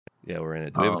Yeah, we're in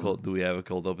it. Do we have a cold? Do we have a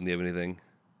cold open? Do you have anything?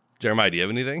 Jeremiah, do you have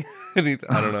anything? I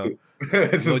don't know.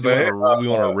 We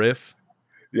want to riff.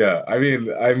 Yeah, I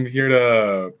mean, I'm here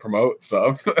to promote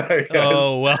stuff, I guess.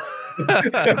 Oh, well.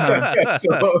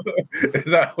 So,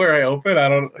 is that where I open? I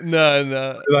don't.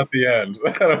 No. It's at the end.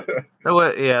 That I'll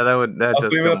does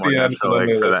save it feel at more the end, so then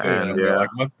they natural for the listen. end. And they're like,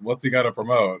 what's he got to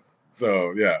promote?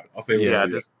 So yeah, I'll save it. Yeah,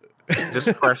 just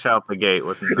fresh out the gate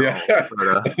with no.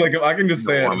 Like if I can just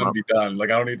say it and then be done. Like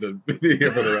I don't need to be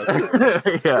here for the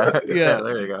rest. Yeah.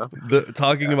 There you go.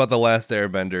 Talking about The Last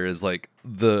Airbender is like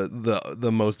the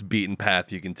most beaten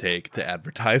path you can take to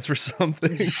advertise for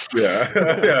something.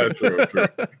 Yeah, true.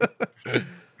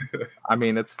 I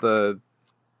mean, it's the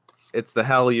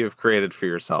hell you've created for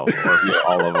yourself, or for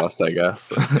all of us, I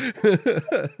guess.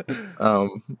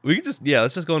 We can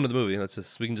let's just go into the movie.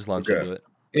 We can just launch into it.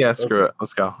 Yeah, screw it.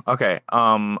 Let's go. Okay.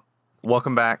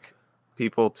 Welcome back,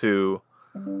 people, to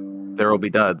There Will Be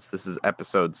Duds. This is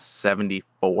episode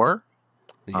 74.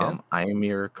 Yeah. I am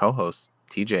your co-host,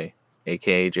 TJ,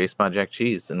 aka J Spot Jack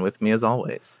Cheese, and with me as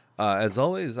always, I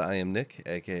am Nick,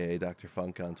 aka Dr.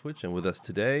 Funk on Twitch, and with us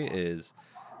today is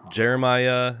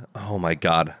Jeremiah. Oh my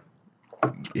God.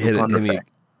 Hit me.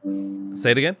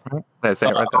 Say it again. Did I say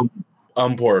it right there?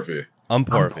 Ukponrefe.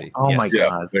 Ukponrefe. Oh my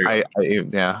God!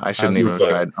 I shouldn't even have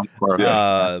tried.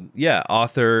 Ukponrefe.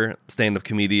 Author, stand-up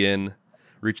comedian,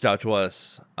 reached out to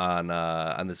us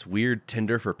on this weird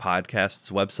Tinder for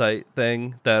podcasts website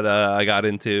thing that I got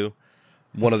into.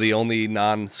 One of the only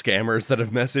non-scammers that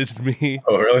have messaged me.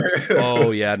 Oh really?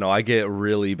 Oh yeah, no, I get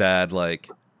really bad. Like,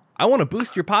 I want to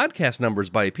boost your podcast numbers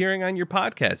by appearing on your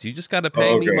podcast. You just got to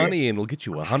pay me money, and we'll get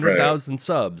you 100,000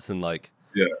 subs and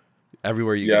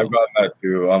everywhere you go. I've gotten that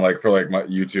too on for my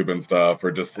YouTube and stuff,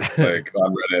 or just like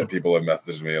on Reddit, people have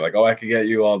messaged me like, "Oh, I could get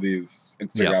you all these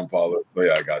Instagram followers." So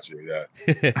yeah, I got you.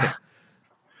 Yeah.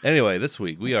 Anyway, this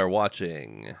week we are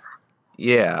watching.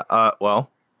 Yeah.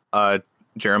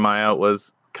 Jeremiah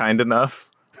was kind enough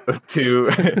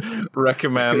to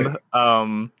recommend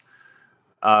from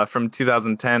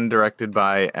 2010, directed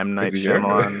by M. Night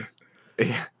Shyamalan,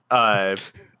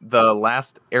 The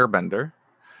Last Airbender.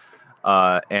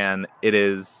 And it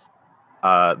is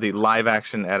the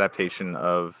live-action adaptation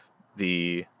of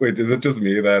the... Wait, is it just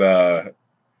me that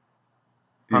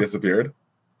he disappeared?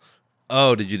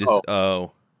 Oh, did you just...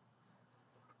 Oh.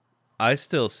 I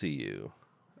still see you.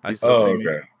 I still see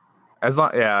me. As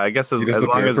long, I guess as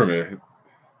long as... Me.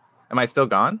 Am I still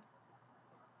gone?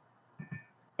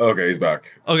 Okay, he's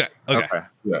back. Okay.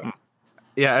 Yeah.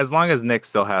 Yeah, as long as Nick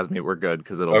still has me, we're good,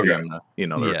 because it'll be in the the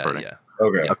recording. Yeah.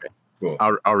 Okay. Cool.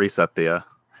 I'll reset the.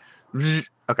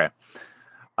 Okay.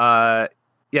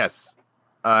 Yes.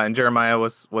 And Jeremiah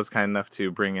was kind enough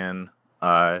to bring in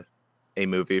a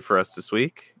movie for us this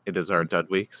week. It is our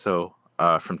Dud Week. So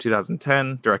from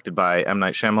 2010, directed by M.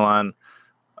 Night Shyamalan,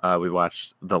 we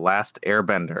watched The Last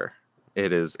Airbender.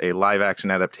 It is a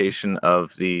live-action adaptation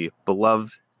of the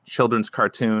beloved children's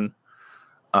cartoon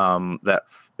that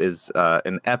is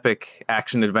an epic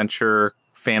action-adventure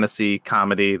fantasy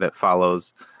comedy that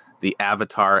follows the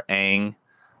avatar Aang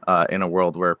in a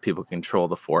world where people control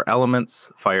the four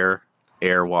elements: fire,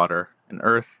 air, water, and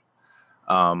earth.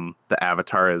 The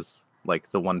avatar is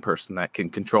like the one person that can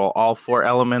control all four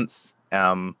elements,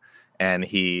 and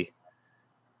him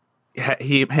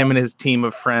and his team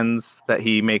of friends that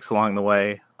he makes along the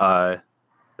way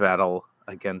battle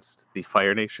against the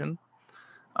Fire Nation.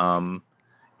 And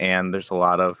there's a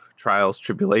lot of trials,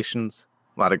 tribulations,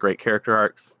 a lot of great character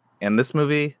arcs, and this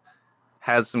movie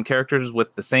has some characters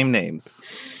with the same names.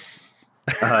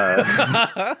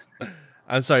 I'm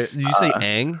sorry. Did you say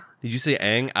Aang? Did you say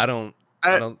Aang? I don't.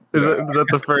 Is that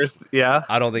the first? Yeah.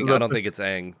 I don't think it's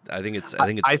Aang. I think it's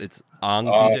Aang,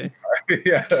 DJ.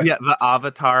 Yeah. The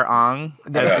Avatar Aang,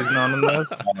 as he's known in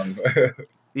this.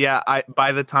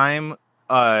 By the time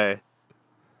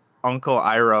Uncle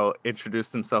Iroh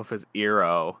introduced himself as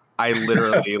Iroh, I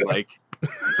literally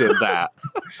did that.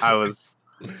 I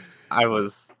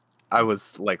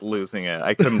was like losing it.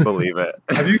 I couldn't believe it.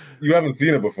 You haven't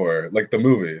seen it before, like the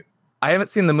movie? I haven't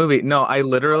seen the movie. No, I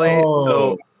literally.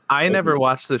 So I never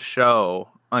watched the show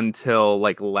until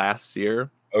last year.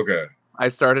 Okay. I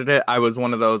started it. I was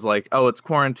one of those it's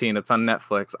quarantine. It's on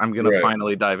Netflix. I'm gonna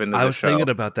finally dive into. I was thinking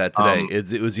about that today.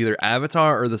 It was either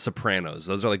Avatar or The Sopranos.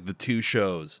 Those are the two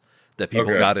shows that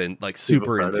people got in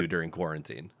super into during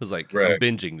quarantine. It was I'm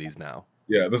binging these now.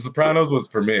 Yeah, The Sopranos was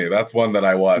for me. That's one that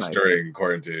I watched during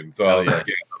quarantine. So I was that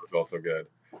was also good.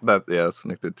 That's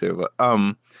connected too. But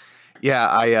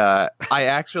I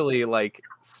actually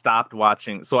stopped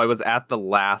watching. So I was at the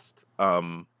last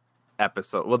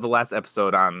episode. Well, the last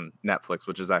episode on Netflix,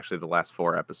 which is actually the last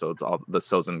 4 episodes, all the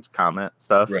Sozin's Comet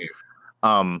stuff. Right.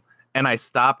 And I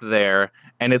stopped there,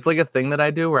 and it's like a thing that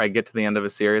I do where I get to the end of a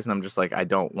series and I'm just like, I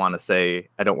don't want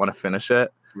to finish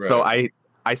it. Right. So I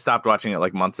stopped watching it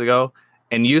like months ago,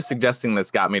 and you suggesting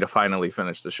this got me to finally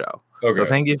finish the show. Okay. So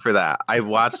thank you for that. I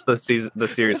watched the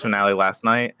series finale last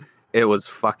night. It was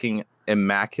fucking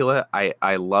immaculate.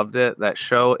 I loved it. That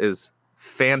show is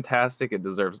fantastic. It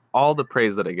deserves all the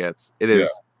praise that it gets. It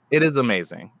is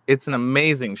amazing. It's an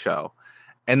amazing show.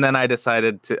 And then I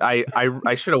decided to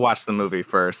I should have watched the movie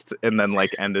first and then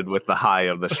like ended with the high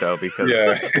of the show because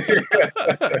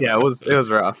yeah, it was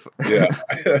rough. Yeah.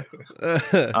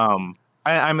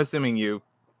 I'm assuming you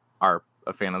are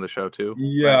a fan of the show too.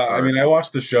 Yeah, right? I mean, I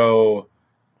watched the show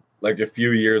like a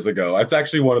few years ago. It's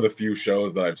actually one of the few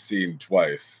shows that I've seen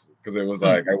twice because it was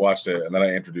like I watched it and then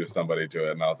I introduced somebody to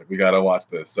it and I was like, we gotta watch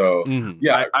this. So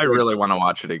yeah, I really want to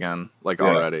watch it again, like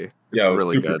already. It's it was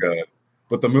really super good.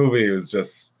 But the movie was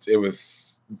it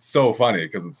was so funny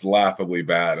because it's laughably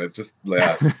bad. It's just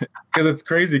because it's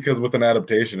crazy because with an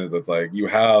adaptation it's like you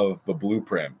have the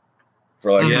blueprint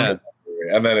for like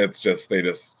and then it's just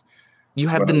you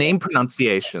have the name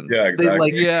pronunciations. Yeah,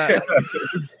 exactly.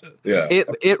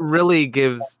 It really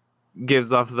gives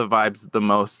off the vibes the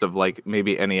most of like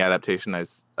maybe any adaptation I've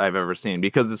ever seen,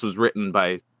 because this was written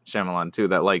by Shyamalan too.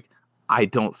 That like I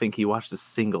don't think he watched a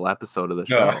single episode of the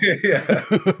show.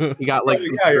 He got like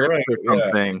some script or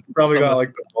something. He probably got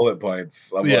like the bullet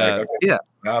points. I'm like, okay,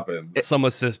 what happened? Some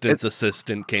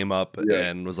assistant came up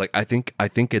and was like, I think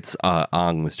it's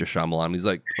Ang, Mr. Shyamalan. He's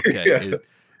like, okay,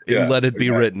 let it be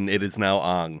written. It is now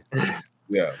Ang.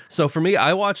 Yeah. So for me,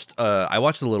 I watched a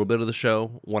little bit of the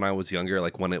show when I was younger,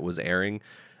 like when it was airing.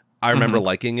 I remember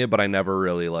liking it, but I never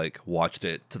really like watched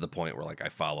it to the point where like I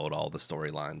followed all the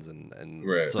storylines and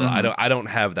so I don't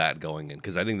have that going in,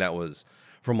 because I think that was,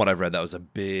 from what I've read, that was a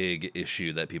big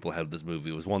issue that people had with this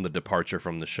movie. Was one, the departure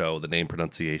from the show, the name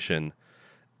pronunciation,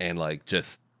 and like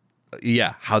just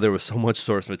how there was so much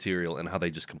source material and how they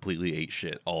just completely ate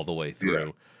shit all the way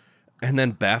through, and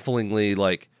then bafflingly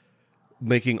like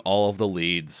making all of the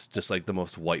leads just like the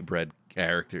most white bread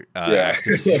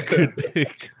actors you could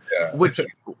pick.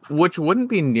 Which wouldn't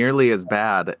be nearly as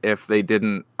bad if they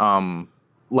didn't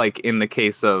like in the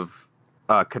case of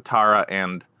Katara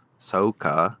and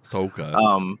Sokka,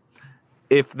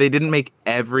 if they didn't make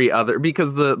every other,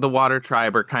 because the Water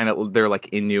Tribe are kind of, they're like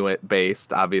Inuit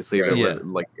based, obviously they're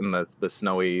like in the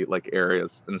snowy like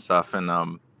areas and stuff,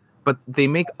 and but they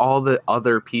make all the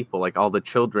other people, like all the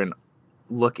children,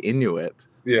 look Inuit,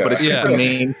 but it's just the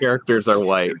main characters are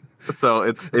white. So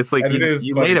it's like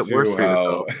you made it worse for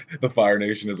yourself. The Fire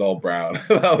Nation is all brown.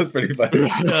 That was pretty funny.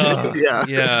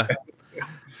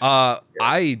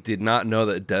 I did not know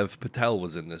that Dev Patel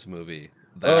was in this movie.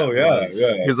 He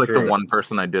was like the one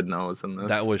person I did know was in this.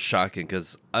 That was shocking,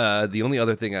 because the only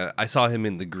other thing I saw him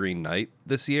in The Green Knight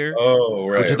this year.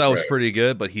 Which I thought was pretty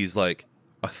good, but he's like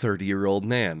a 30-year-old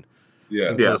man.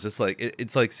 So it's just like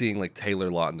it's like seeing like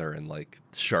Taylor Lautner and like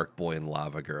Shark Boy and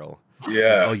Lava Girl.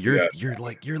 Yeah. You're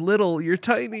like, you're little, you're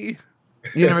tiny.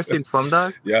 You never seen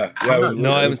Slumdog? No,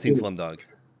 I haven't seen Slumdog.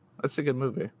 That's a good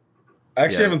movie. I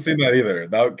actually haven't seen that either.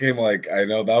 That came like, I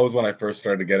know that was when I first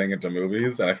started getting into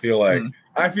movies, and I feel like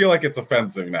it's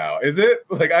offensive now. Is it?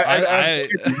 Like I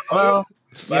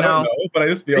don't know, but I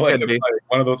just feel like it's like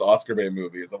one of those Oscar bait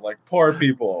movies of like poor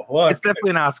people. Look, it's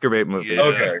definitely an Oscar bait movie.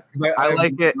 Okay, I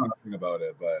like it. Nothing about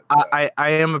it, but I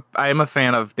am a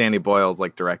fan of Danny Boyle's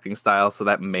like directing style, so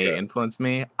that may influence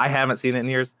me. I haven't seen it in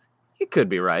years. You could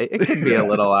be right. It could be a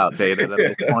little outdated at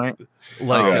this point.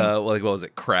 Like what was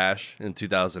it? Crash in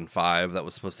 2005. That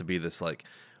was supposed to be this like,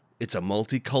 it's a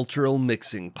multicultural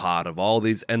mixing pot of all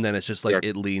these, and then it's just like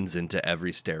it leans into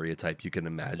every stereotype you can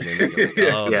imagine. Like,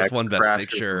 this one Best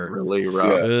Picture, really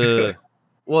rough.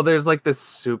 Well, there's like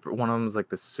this one of them is like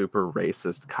this super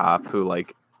racist cop who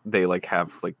like they like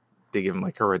have like they give him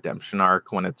like a redemption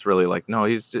arc when it's really like no,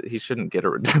 he shouldn't get a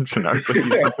redemption arc, but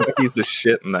he's like a piece of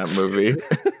shit in that movie.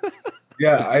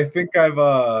 Yeah, I think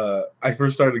I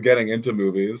first started getting into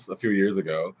movies a few years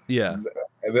ago. Yeah.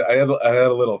 I had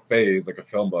a little phase, like a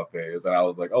film buff phase, and I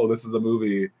was like, oh, this is a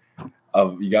movie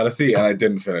you gotta see, and I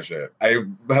didn't finish it. I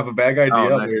have a vague idea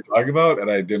of what you're talking about, and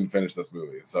I didn't finish this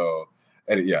movie. So,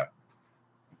 it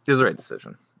was the right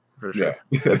decision for sure.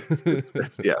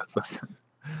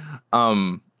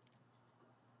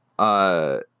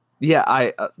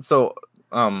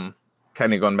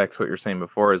 Kind of going back to what you were saying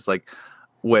before is like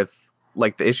with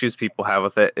like the issues people have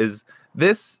with it is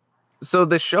this. So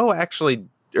the show actually,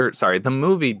 the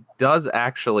movie does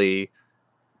actually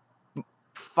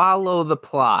follow the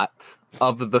plot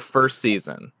of the first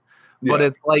season, but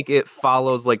it's like it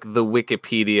follows like the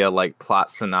Wikipedia like plot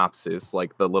synopsis,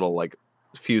 like the little like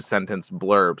few sentence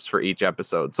blurbs for each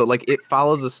episode. So like it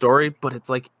follows a story, but it's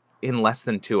like in less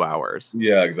than 2 hours.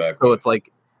 Yeah, exactly. So it's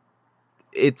like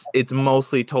it's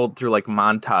mostly told through like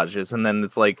montages, and then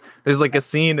it's like there's like a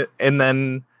scene, and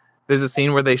then there's a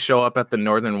scene where they show up at the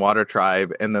Northern Water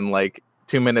Tribe, and then like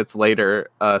 2 minutes later,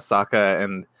 Sokka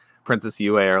and Princess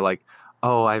Yue are like,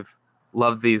 "Oh, I've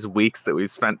loved these weeks that we've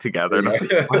spent together." And I was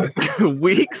like, what?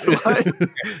 Weeks? What?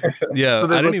 Yeah, So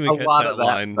I didn't like even catch that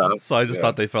line, stuff. so I just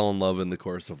thought they fell in love in the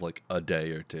course of like a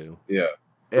day or two. Yeah.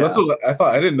 Well, that's what I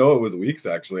thought. I didn't know it was weeks,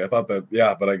 actually. I thought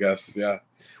that, but I guess,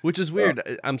 Which is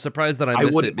weird. I'm surprised that I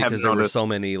missed it because there were so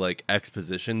many like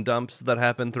exposition dumps that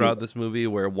happened throughout this movie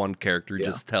where one character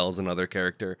just tells another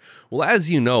character, well, as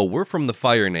you know, we're from the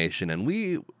Fire Nation, and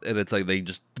it's like they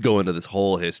just go into this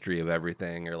whole history of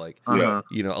everything, or like,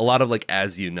 you know, a lot of like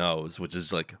as you knows, which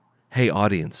is like, hey,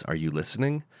 audience, are you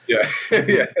listening? Yeah.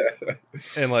 Yeah.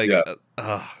 And like,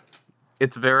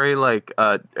 it's very like,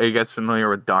 are you guys familiar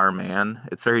with Darman?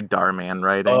 It's very Darman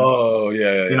writing. Oh,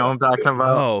 yeah. You know what I'm talking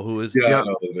about? Oh, who is? Yeah, I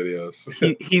know those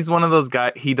videos. He's one of those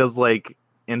guys. He does like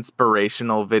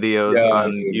inspirational videos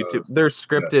on YouTube. They're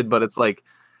scripted, but it's like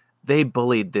they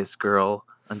bullied this girl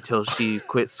until she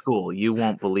quit school. You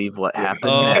won't believe what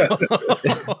happened.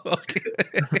 Okay.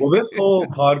 Well, this whole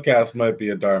podcast might be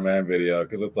a Darman video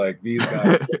because it's like these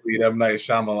guys bullied M. Night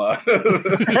Shyamalan.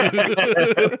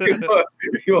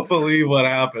 You won't believe what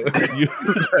happened.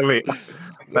 I mean,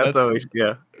 that's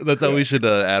how we should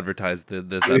advertise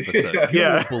this episode. You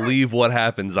won't believe what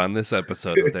happens on this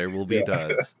episode of There Will Be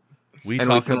Duds. We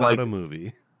talk about a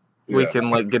movie. We can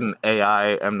like get an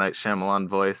AI M. Night Shyamalan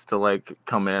voice to like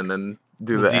come in and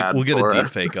do the ad. We'll get a deep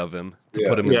fake of him to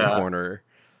put him in the corner.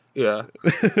 Yeah.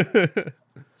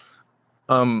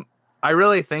 I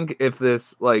really think if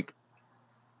this like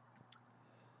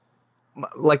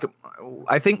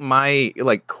I think my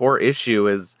like core issue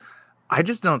is I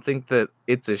just don't think that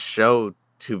it's a show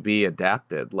to be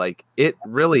adapted. Like it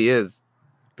really is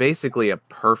basically a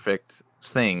perfect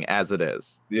thing as it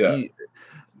is. Yeah.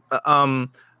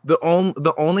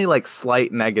 The only like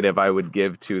slight negative I would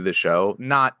give to the show,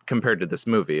 not compared to this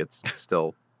movie, it's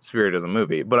still spirit of the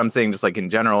movie, but I'm saying just like in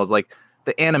general is like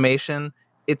the animation,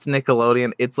 it's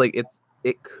Nickelodeon. It's like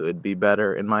it could be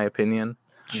better in my opinion.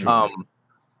 Sure.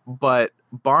 But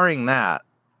barring that,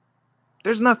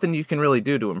 there's nothing you can really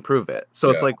do to improve it. So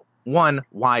it's like, one,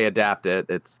 why adapt it?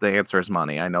 The answer is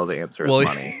money. I know the answer is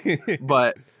money.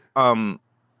 But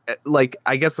like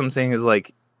I guess what I'm saying is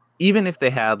like even if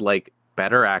they had like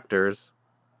better actors,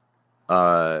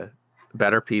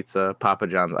 better pizza, Papa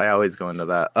John's. I always go into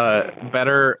that.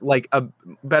 Better like a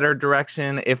better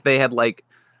direction. If they had like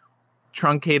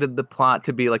truncated the plot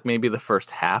to be like maybe the first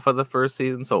half of the first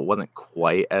season, so it wasn't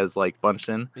quite as like bunched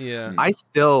in. Yeah, I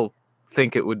still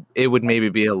think it would maybe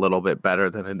be a little bit better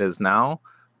than it is now.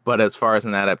 But as far as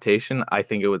an adaptation, I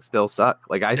think it would still suck.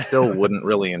 Like I still wouldn't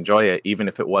really enjoy it, even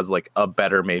if it was like a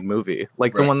better made movie,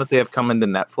 like the one that they have come into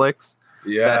Netflix.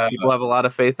 That people have a lot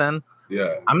of faith in.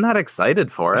 Yeah, I'm not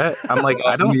excited for it. I'm like,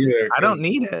 I don't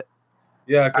need it.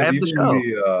 Yeah, because even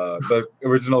the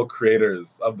original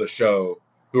creators of the show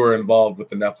who were involved with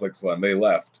the Netflix one, they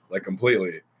left like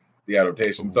completely the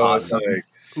adaptation. So it's like,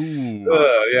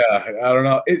 I don't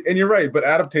know. And you're right, but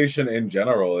adaptation in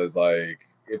general is like,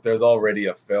 if there's already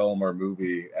a film or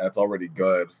movie and it's already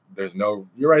good,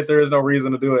 you're right, there is no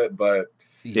reason to do it. But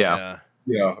you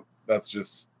know, that's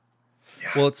just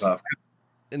it's tough.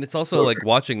 And it's also like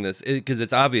watching this because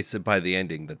it's obvious by the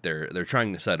ending that they're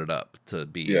trying to set it up to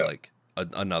be like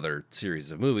another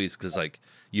series of movies, because like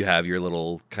you have your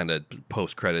little kind of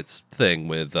post credits thing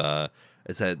with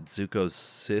is that Zuko's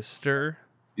sister?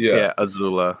 Yeah,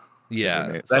 Azula.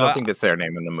 Yeah, so I don't think it's their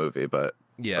name in the movie, but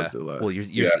Azula. Well,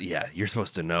 you're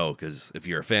supposed to know, because if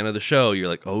you're a fan of the show, you're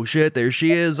like, oh shit, there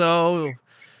she is. Oh.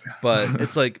 But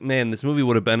it's like, man, this movie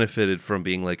would have benefited from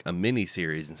being like a mini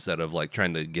series instead of like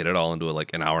trying to get it all into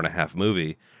like an hour and a half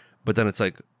movie. But then it's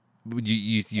like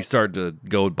you start to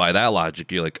go by that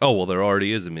logic. You're like, oh well, there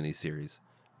already is a mini series,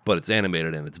 but it's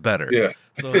animated and it's better. Yeah.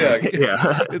 So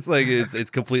it's like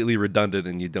it's completely redundant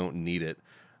and you don't need it.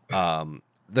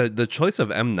 The choice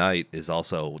of M. Night is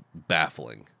also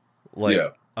baffling. Like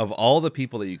of all the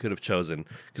people that you could have chosen,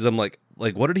 because I'm like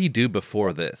what did he do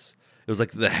before this? It was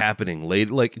like The Happening late,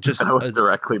 like just that was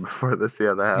directly before this.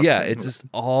 The Happening. Yeah, it's just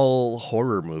all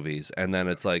horror movies, and then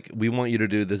it's like, we want you to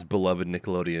do this beloved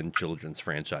Nickelodeon children's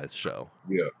franchise show.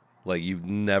 Yeah, like you've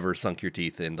never sunk your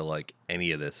teeth into like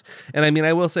any of this. And I mean,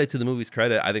 I will say, to the movie's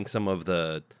credit, I think some of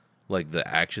the like the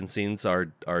action scenes are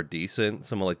decent.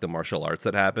 Some of like the martial arts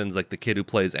that happens, like the kid who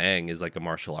plays Aang is like a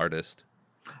martial artist.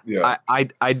 Yeah,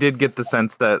 I did get the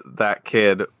sense that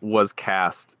kid was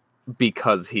cast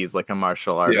because he's like a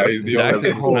martial artist. he's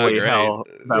the only- Holy hell,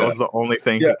 that was the only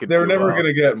thing he could they were do never well.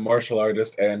 gonna get martial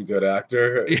artist and good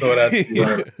actor, so it had to be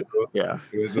one of the two. Yeah,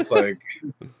 It was just like,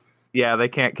 yeah, they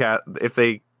can't cast if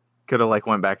they could have like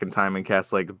went back in time and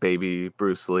cast like baby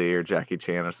Bruce Lee or Jackie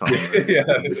Chan or something. yeah,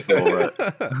 That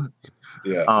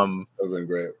would have been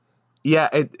great. Yeah,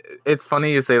 it's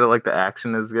funny you say that like the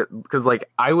action is good because like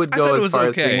I would go as far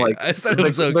as saying like I said it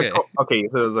was okay. Okay, you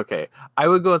said it was okay. I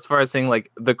would go as far as saying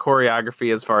like the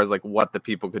choreography as far as like what the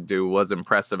people could do was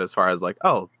impressive as far as like,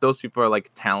 oh, those people are like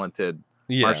talented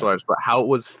martial arts, but how it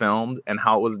was filmed and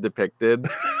how it was depicted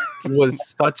was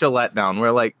such a letdown.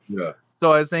 Where like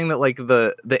so I was saying that like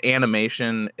the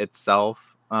animation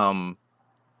itself, I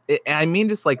mean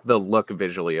just like the look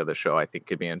visually of the show I think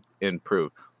could be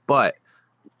improved, but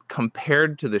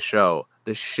compared to the show,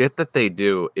 the shit that they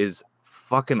do is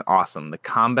fucking awesome. The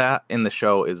combat in the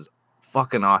show is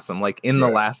fucking awesome. Like in the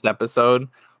last episode,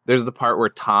 there's the part where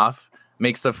Toph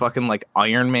makes the fucking like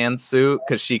Iron Man suit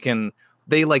because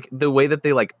they like the way that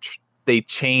they like they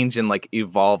change and like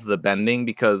evolve the bending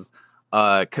because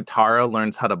Katara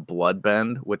learns how to blood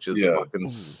bend, which is fucking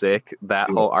sick. That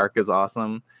whole arc is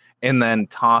awesome. And then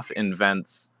Toph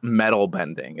invents metal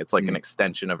bending. It's like an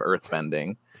extension of earth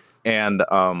bending. And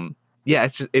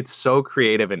it's so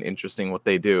creative and interesting what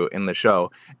they do in the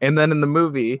show. And then in the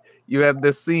movie, you have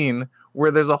this scene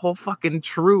where there's a whole fucking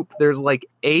troop. There's like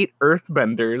 8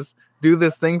 earthbenders do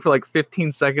this thing for like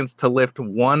 15 seconds to lift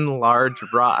one large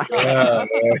rock. Throw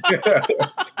it.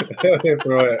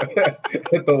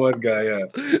 Hit the one guy,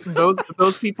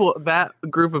 Those people, that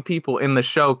group of people in the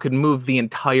show could move the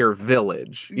entire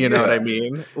village. You know what I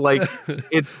mean? Like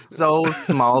it's so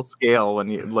small scale when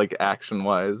you like action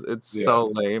wise. It's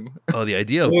so lame. Oh, the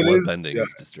idea of blood bending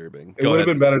is disturbing. It would have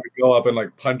been better to go up and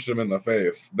like punch him in the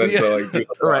face than to like do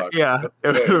the rock. Right, yeah.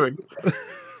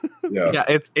 Yeah,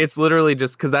 it's literally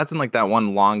just because that's in like that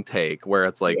one long take where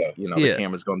it's like the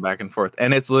camera's going back and forth,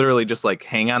 and it's literally just like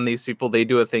hang on these people. They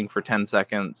do a thing for 10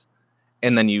 seconds,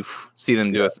 and then you see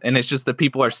them do it, and it's just the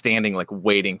people are standing like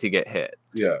waiting to get hit.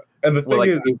 Yeah, and the thing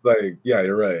is like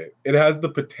you're right. It has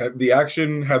the the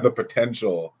action had the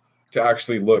potential to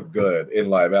actually look good in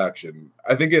live action.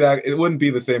 I think it wouldn't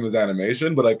be the same as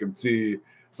animation, but I could see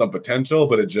some potential.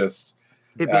 But it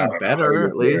being better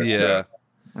at least.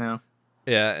 Yeah.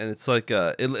 Yeah, and it's like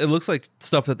it looks like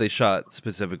stuff that they shot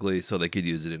specifically so they could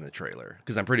use it in the trailer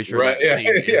because I'm pretty sure that scene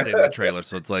is in the trailer.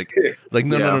 So it's like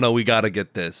no, we got to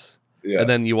get this. Yeah. And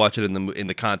then you watch it in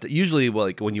the content. Usually,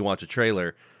 like when you watch a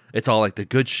trailer, it's all like the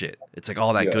good shit. It's like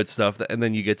all that good stuff. And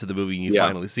then you get to the movie and you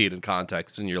finally see it in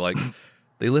context, and you're like,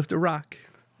 they lift a rock.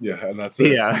 Yeah, and that's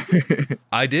it. Yeah,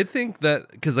 I did think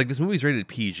that because like this movie's rated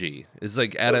PG. It's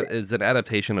like it's an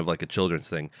adaptation of like a children's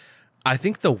thing. I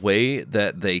think the way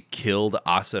that they killed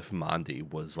Asif Mandi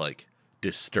was like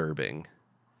disturbing.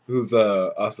 Who's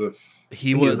Asif?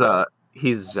 He's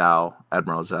Zhao,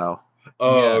 Admiral Zhao.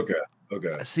 Oh,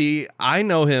 okay. See, I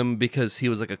know him because he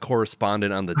was like a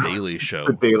correspondent on the Daily Show.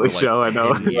 The Daily Show, I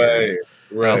know. Right.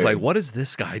 I was like, what is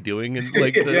this guy doing? And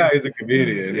like, he's a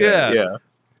comedian. Yeah.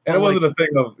 And it wasn't a thing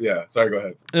of sorry, go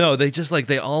ahead. No, they just like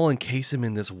they all encase him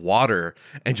in this water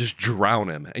and just drown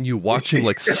him, and you watch him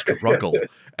like struggle,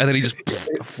 and then he just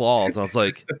falls. And I was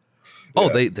like, oh,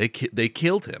 they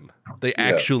killed him. They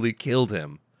actually killed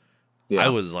him. Yeah. I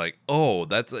was like, oh,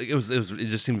 that's like, it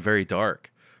just seemed very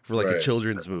dark for like a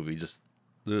children's movie. Just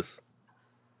this.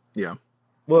 Yeah.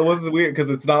 Well, it was weird because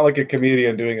it's not like a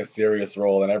comedian doing a serious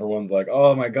role, and everyone's like,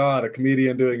 "Oh my god, a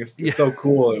comedian doing it's so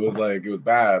cool." It was like it was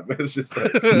bad. It's just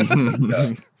like,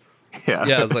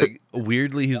 yeah. It was like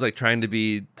weirdly he was like trying to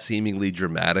be seemingly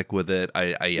dramatic with it.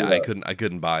 I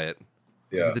couldn't buy it.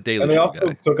 Yeah, like the Daily and they Show also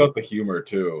guy. took out the humor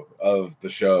too of the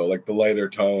show. Like the lighter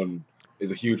tone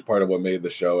is a huge part of what made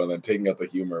the show, and then taking out the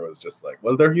humor was just like,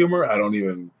 was there humor? I don't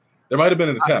even. There might have been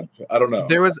an attempt. I don't know.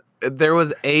 There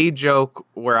was a joke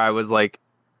where I was like.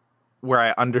 Where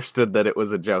I understood that it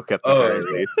was a joke at the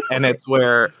very least. And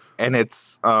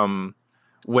it's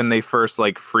when they first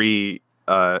like free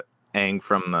Aang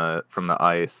from the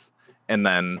ice, and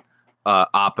then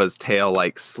Appa's tail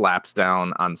like slaps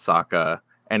down on Sokka,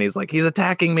 and he's like, he's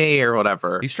attacking me or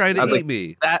whatever. He's trying to eat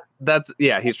me.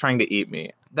 He's trying to eat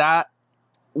me. That's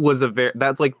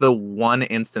like the one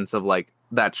instance of like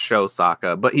that show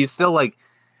Sokka, but he's still like.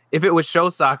 If it was show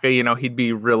Sokka, he'd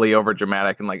be really over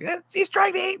dramatic and like, he's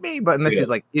trying to eat me. But in this, he's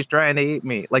like, he's trying to eat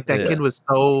me. Like that kid was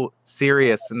so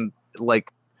serious and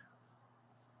like,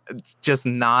 just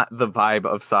not the vibe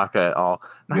of Sokka at all.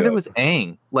 Neither was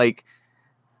Aang. Like,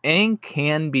 Aang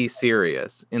can be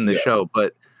serious in the show,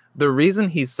 but the reason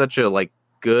he's such a like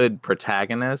good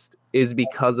protagonist is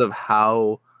because of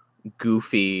how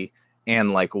goofy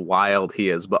and like wild he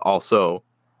is, but also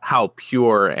how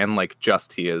pure and like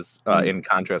just he is in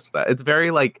contrast with that. It's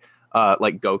very like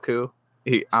Goku.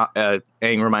 He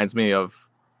Aang reminds me of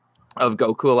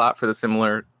Goku a lot for the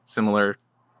similar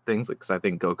things, because I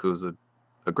think Goku's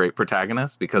a great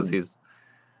protagonist because he's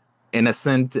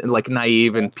innocent and like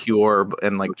naive and pure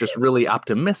and like just really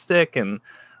optimistic, and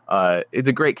it's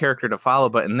a great character to follow.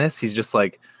 But in this, he's just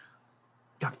like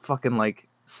got fucking like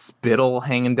spittle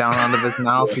hanging down out of his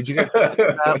mouth. Did you guys see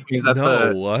that? He's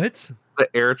at what? The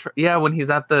air when he's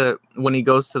at when he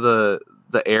goes to the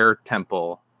air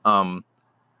temple,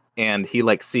 and he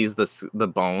like sees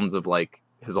the bones of like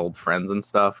his old friends and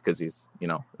stuff, because he's, it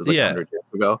was like 100 years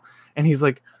ago, and he's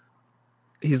like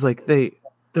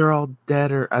they're all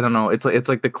dead, or I don't know. It's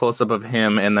like the close up of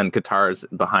him and then Katara's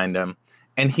behind him,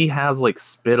 and he has like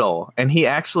spittle, and he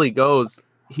actually goes,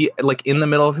 he like in the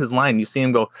middle of his line, you see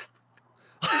him go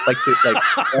like to like.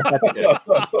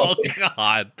 Oh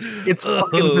God! It's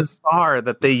fucking bizarre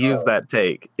that they use that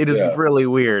take. It is really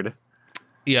weird.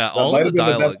 Yeah, that all might of have the been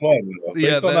dialogue. The best one.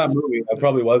 Based on that movie, that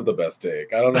probably was the best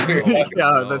take. I don't know.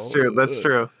 Yeah, that's true. That's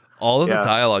true. All of the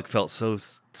dialogue felt so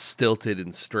stilted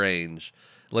and strange.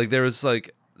 Like there was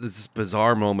like this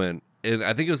bizarre moment, and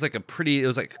I think it was like it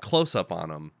was like a close up on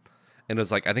him, and it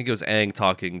was like, I think it was Aang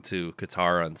talking to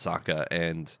Katara and Sokka,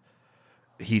 and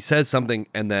he says something,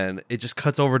 and then it just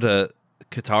cuts over to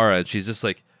Katara, and she's just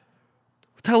like,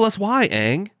 "Tell us why,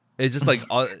 Aang." It's just like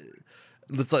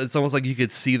it's almost like you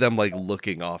could see them like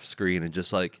looking off screen and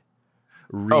just like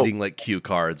reading like cue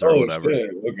cards or whatever.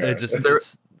 Shit. Okay. It just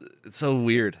it's so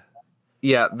weird.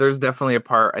 Yeah, there's definitely a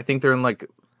part. I think they're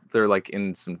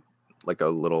in some like a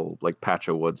little like patch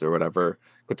of woods or whatever.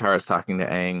 Katara's talking to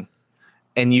Aang,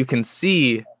 and you can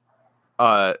see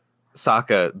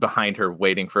Sokka behind her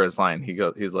waiting for his line.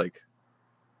 He's like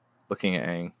looking at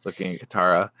Aang, looking at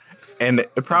Katara, and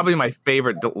probably my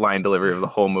favorite line delivery of the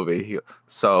whole movie.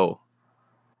 So,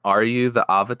 are you the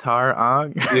Avatar,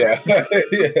 Aang? Yeah.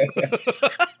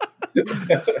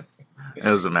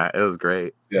 It was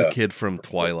great. The kid from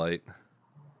Twilight.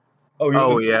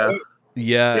 Oh yeah.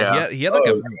 Yeah. He had like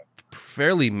a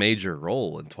fairly major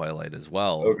role in Twilight as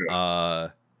well.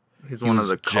 Okay. He's one of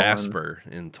the Jasper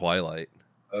in Twilight.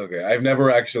 Okay, I've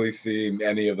never actually seen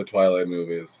any of the Twilight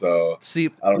movies, so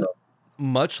I don't know.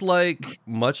 Much like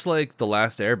The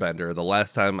Last Airbender, the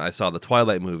last time I saw the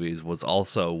Twilight movies was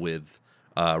also with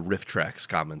Riff Tracks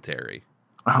commentary.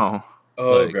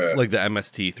 Okay. Like the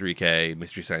MST3K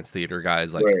Mystery Science Theater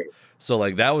guys, like right. So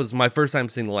like that was my first time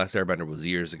seeing The Last Airbender was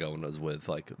years ago, and it was with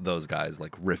like those guys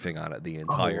like riffing on it the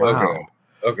entire time.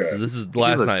 Okay. So this is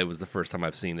last night was the first time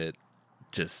I've seen it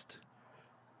just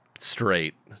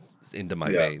straight into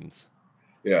my veins.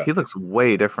 Yeah. He looks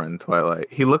way different in Twilight.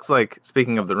 He looks like,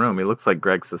 speaking of The Room, he looks like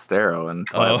Greg Sestero in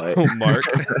Twilight. Oh, Mark.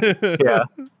 Yeah.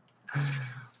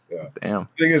 The Damn.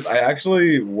 thing is, I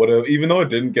actually would have, even though it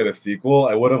didn't get a sequel,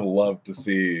 I would have loved to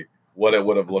see what it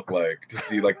would have looked like, to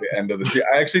see like the end of the series.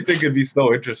 I actually think it'd be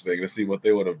so interesting to see what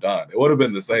they would have done. It would have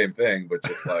been the same thing, but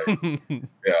just like,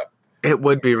 It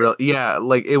would be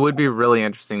like it would be really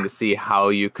interesting to see how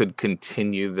you could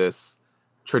continue this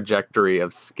trajectory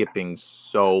of skipping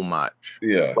so much.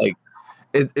 Yeah. Like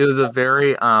it was a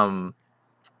very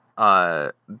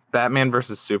Batman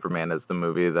versus Superman is the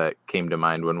movie that came to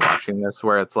mind when watching this,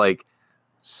 where it's like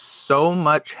so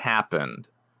much happened,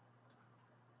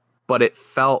 but it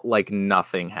felt like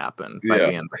nothing happened by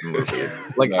the end of the movie.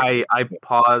 Like I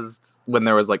paused when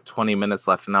there was like 20 minutes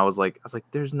left, and I was like,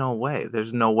 there's no way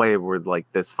we're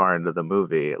like this far into the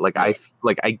movie. Like I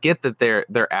get that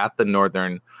they're at the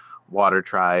Northern Water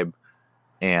Tribe,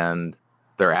 and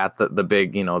they're at the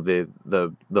big,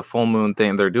 the full moon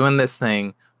thing. They're doing this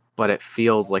thing, but it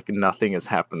feels like nothing has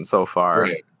happened so far.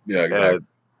 Right. Yeah, exactly.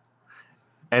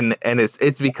 And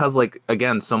it's because, like,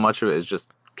 again, so much of it is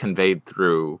just conveyed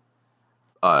through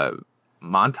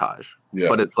montage. Yeah.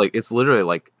 But it's literally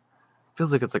like,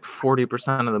 feels like it's like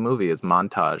 40% of the movie is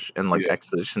montage and like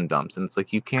exposition dumps, and it's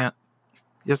like you can't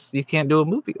do a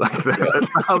movie like that.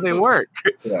 That's not how they work.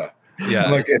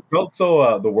 Yeah. Like it felt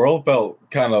so. The world felt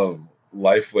kind of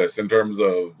lifeless in terms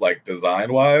of like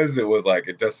design wise. It was like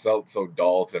it just felt so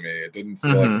dull to me. It didn't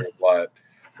feel like there was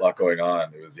a lot going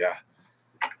on. It was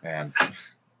man.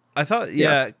 I thought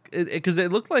because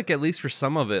it looked like, at least for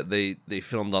some of it, they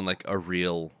filmed on like a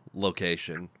real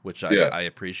location, which I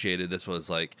appreciated. This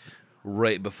was like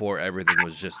right before everything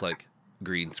was just like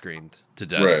green screened to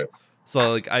death. Right.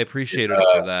 So like I appreciated it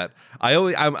for that.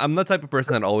 I'm the type of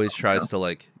person that always tries to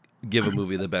like give a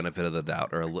movie the benefit of the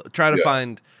doubt, or try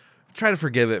to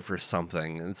forgive it for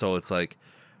something. And so it's like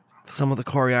some of the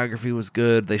choreography was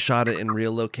good. They shot it in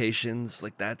real locations.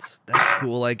 Like that's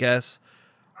cool, I guess.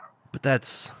 But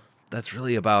that's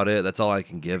really about it. That's all I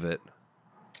can give it.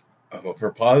 Oh,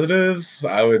 for positives,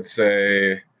 I would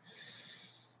say,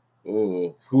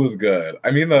 ooh, who was good?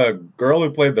 I mean, the girl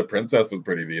who played the princess was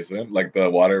pretty decent. Like the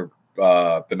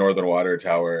Northern Water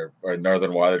Tower or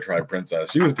Northern Water Tribe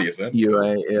princess. She was decent.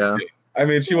 UA, yeah. I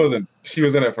mean, she was in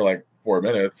it for like 4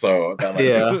 minutes, so that might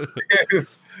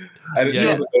she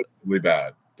wasn't noticeably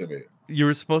bad to me. You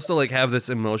were supposed to like have this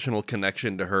emotional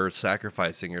connection to her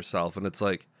sacrificing herself, and it's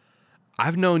like,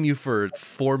 I've known you for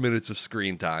 4 minutes of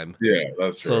screen time. Yeah,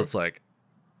 that's true. So it's like,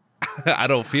 I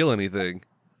don't feel anything.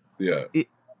 Yeah.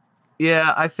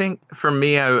 Yeah, I think for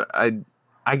me,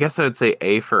 I guess I would say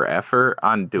A for effort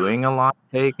on doing a long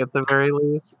take at the very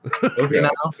least. Okay. You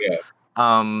know? Yeah.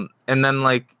 And then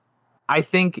like, I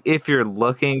think if you're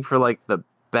looking for like the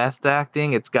best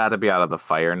acting, it's got to be out of the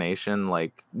Fire Nation.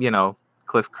 Like, you know,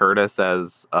 Cliff Curtis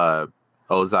as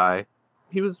Ozai,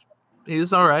 he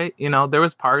was all right. You know, there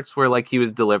was parts where like he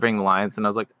was delivering lines, and I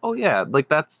was like, oh yeah, like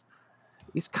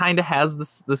he's kind of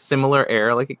has the similar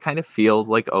air. Like it kind of feels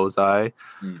like Ozai.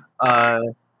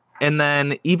 And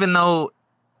then even though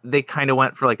they kind of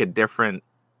went for like a different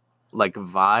like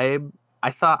vibe,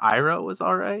 I thought Iroh was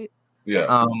all right.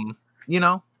 Yeah. You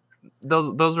know,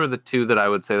 those were the two that I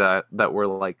would say that were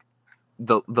like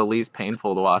the least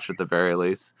painful to watch at the very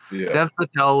least. Yeah. Dev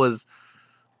Patel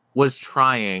was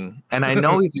trying, and I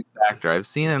know he's a good actor. I've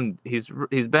seen him. He's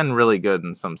been really good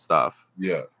in some stuff.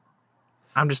 Yeah.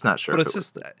 I'm just not sure. But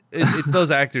it's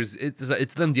those actors.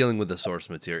 It's them dealing with the source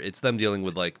material. It's them dealing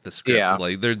with like the script. Yeah.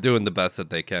 Like they're doing the best that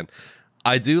they can.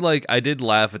 I did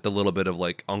laugh at the little bit of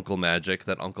like Uncle Magic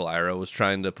that Uncle Iroh was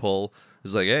trying to pull. It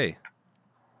was like, hey,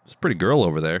 there's a pretty girl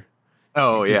over there.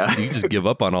 Oh you yeah. You just give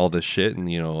up on all this shit and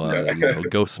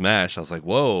go smash. I was like,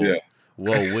 whoa. Yeah.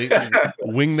 Whoa,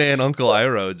 wingman Uncle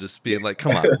Iroh just being like,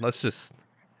 come on, let's just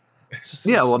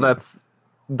yeah, well, that's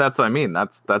what I mean.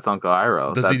 That's Uncle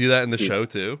Iroh. Does he do that in the show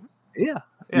too? Yeah.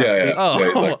 Yeah.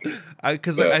 Oh,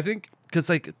 Yeah, I think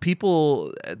like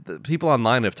people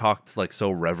online have talked like so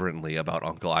reverently about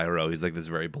Uncle Iroh. He's like this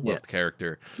very beloved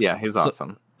character. Yeah, he's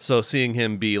awesome. So seeing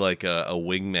him be like a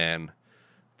wingman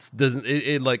doesn't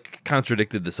it like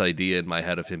contradicted this idea in my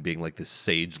head of him being like this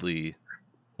sagely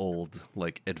old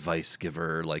like advice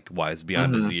giver, like wise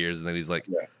beyond his years, and then he's like,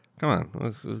 come on,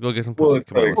 let's go get some pussy.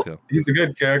 Come on, let's go. He's a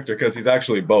good character because he's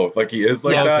actually both. Like he is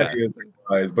like that. Okay. He is like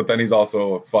wise, but then he's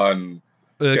also a fun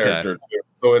character too.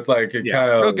 So it's like it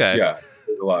kind of there's a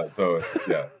lot. So it's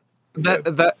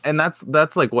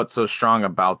that's like what's so strong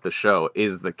about the show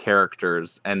is the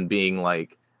characters and being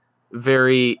like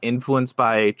very influenced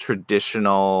by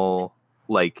traditional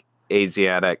like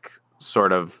Asiatic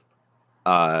sort of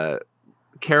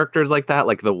characters like that,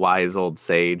 like the wise old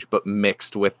sage, but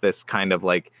mixed with this kind of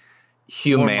like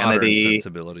humanity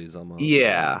sensibilities almost.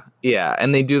 Yeah,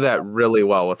 and they do that really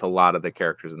well with a lot of the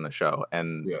characters in the show,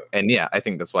 and I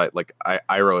think that's why like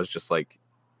Iroh is just like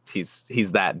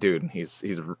he's that dude. He's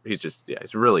just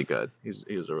he's really good. He's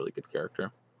a really good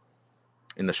character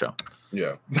in the show.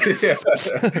 Yeah.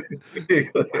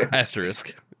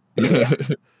 Asterisk.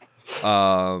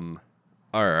 All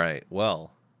right.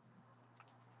 Well,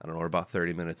 I don't know. We're about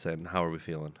 30 minutes in. How are we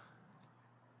feeling?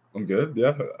 I'm good.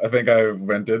 Yeah, I think I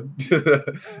vented.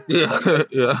 Yeah. Do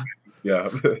you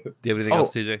have anything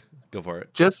else, TJ? Go for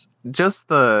it. Just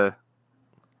the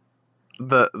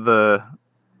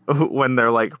when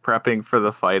they're like prepping for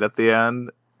the fight at the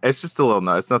end. It's just a little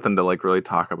nuts. It's nothing to like really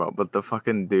talk about. But the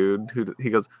fucking dude he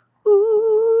goes,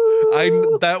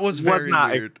 that was very was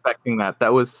not weird. Expecting that.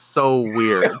 That was so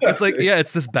weird. It's like,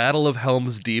 it's this Battle of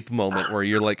Helm's Deep moment where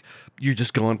you're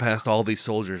just going past all these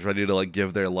soldiers ready to like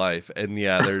give their life, and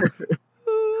they're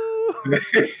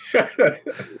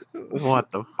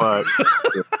what the fuck.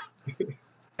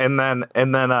 and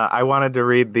then I wanted to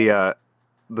read the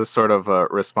sort of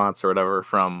response or whatever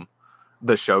from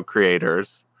the show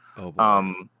creators. Oh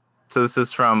boy. So this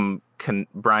is from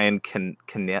Brian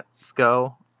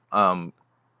Konietzko.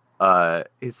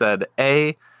 He said,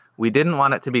 A, we didn't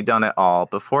want it to be done at all.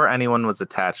 Before anyone was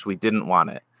attached, we didn't want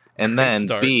it. And then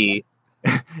B,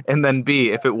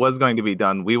 if it was going to be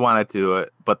done, we wanted to do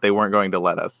it, but they weren't going to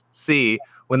let us. C,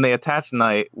 when they attached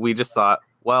Knight, we just thought,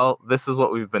 well, this is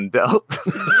what we've been dealt.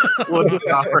 We'll just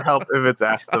offer help if it's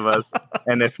asked of us.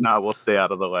 And if not, we'll stay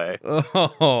out of the way.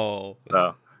 Oh.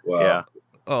 So, wow. Yeah.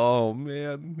 Oh,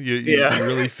 man. You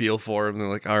really feel for him. They're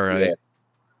like, all right.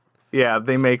 Yeah,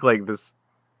 they make like this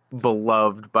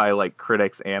beloved by like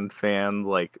critics and fans,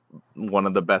 like one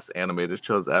of the best animated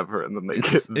shows ever, and then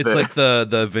it's like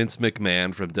the Vince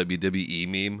McMahon from WWE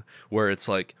meme where it's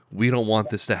like, we don't want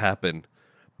this to happen,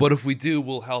 but if we do,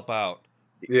 we'll help out.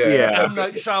 Yeah. M.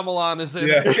 Night Shyamalan is in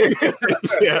it.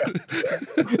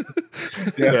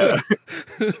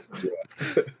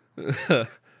 Yeah.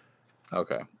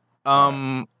 Okay.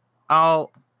 I'll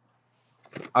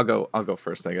go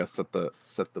first, I guess. Set the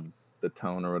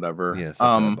tone or whatever. Yeah,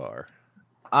 set the bar.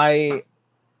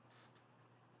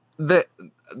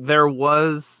 There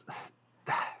was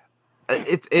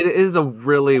it is a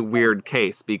really weird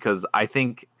case because I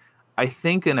think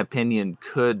an opinion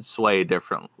could sway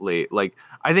differently. Like,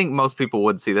 I think most people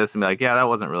would see this and be like, yeah, that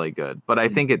wasn't really good. But I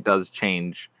think it does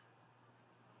change,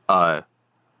 if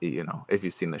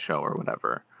you've seen the show or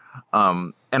whatever.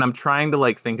 And I'm trying to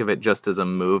like think of it just as a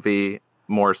movie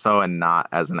more so and not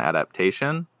as an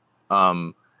adaptation.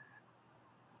 And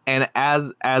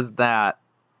as that,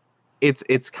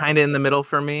 it's kind of in the middle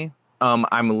for me.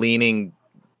 I'm leaning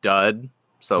dud,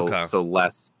 so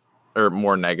less or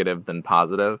more negative than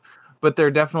positive. But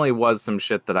there definitely was some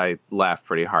shit that I laughed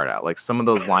pretty hard at. Like some of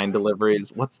those line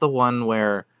deliveries. What's the one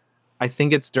where I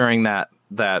think it's during that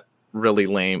really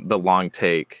lame, the long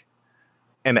take,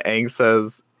 and Aang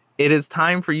says, "It is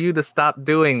time for you to stop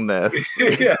doing this."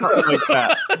 Yeah. Something like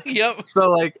that. Yep.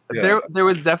 So like there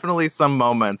was definitely some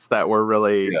moments that were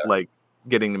really like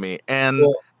getting to me. And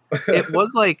it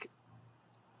was like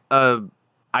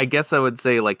I guess I would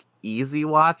say like easy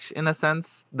watch in a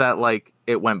sense that like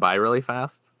it went by really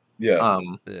fast. Yeah.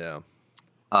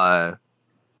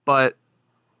 But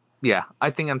yeah, I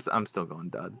think I'm still going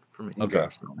dud for me. Okay.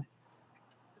 Personally.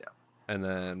 Yeah. And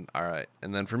then all right.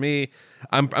 And then for me,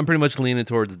 I'm pretty much leaning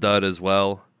towards dud as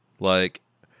well. Like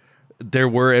there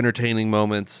were entertaining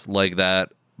moments like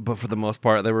that, but for the most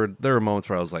part there were moments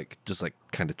where I was like just like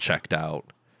kind of checked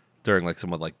out during like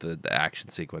some of like the action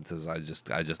sequences. I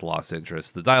just lost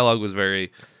interest. The dialogue was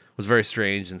very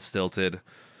strange and stilted.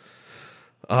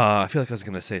 I feel like I was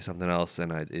gonna say something else,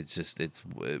 and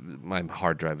my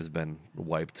hard drive has been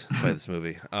wiped by this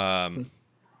movie.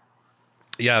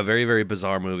 Yeah, very very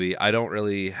bizarre movie. I don't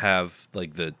really have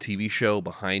like the TV show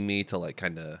behind me to like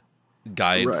kind of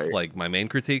guide like my main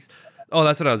critiques. Oh,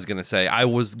 that's what I was gonna say. I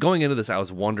was going into this. I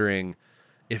was wondering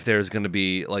if there's going to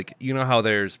be like, you know how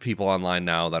there's people online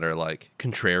now that are like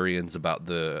contrarians about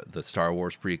the Star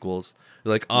Wars prequels.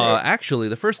 They're like, actually,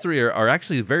 the first three are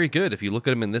actually very good if you look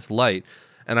at them in this light.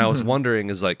 And I was wondering,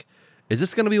 is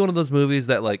this going to be one of those movies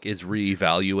that like is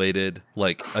reevaluated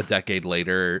like a decade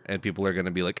later, and people are going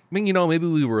to be like, I mean, maybe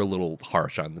we were a little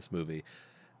harsh on this movie.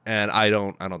 And I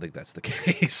don't think that's the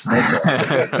case.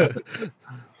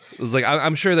 It's like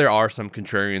I'm sure there are some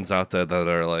contrarians out there that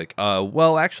are like,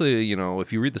 well, actually,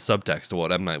 if you read the subtext of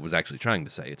what M. Night was actually trying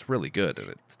to say, it's really good and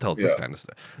it tells this kind of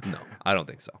stuff. No, I don't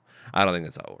think so. I don't think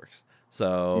that's how it works.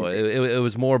 So it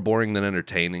was more boring than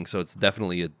entertaining. So it's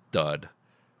definitely a dud.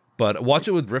 But watch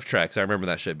it with riff tracks. I remember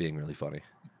that shit being really funny.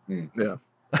 Yeah.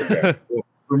 Okay. Well,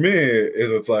 for me,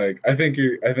 it's like I think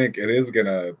it is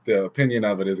the opinion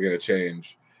of it is gonna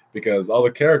change. Because all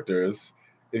the characters,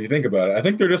 if you think about it, I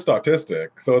think they're just autistic.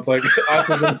 So it's like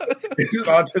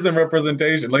autism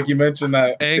representation. Like you mentioned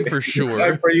that. Aang for sure. It's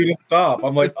time for you to stop.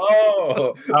 I'm like,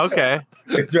 oh. Okay.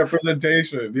 It's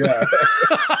representation. Yeah.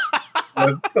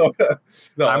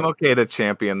 No, I'm okay to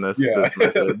champion this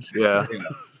message. Yeah.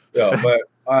 Yeah. But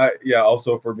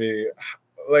also for me,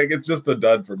 like it's just a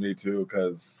dud for me too,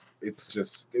 because it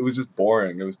was just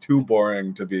boring. It was too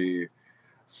boring to be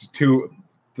to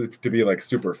be like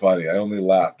super funny. I only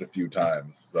laughed a few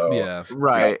times. So yeah,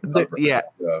 right.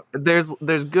 There's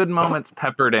good moments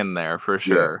peppered in there for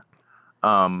sure.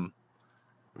 Yeah.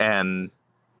 And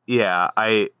yeah,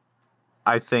 I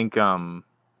think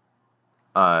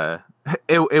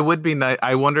it would be nice.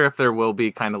 I wonder if there will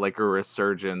be kind of like a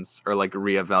resurgence or like a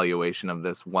reevaluation of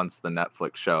this once the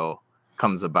Netflix show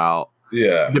comes about.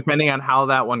 Yeah. Depending on how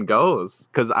that one goes,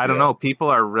 because I don't know, people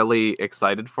are really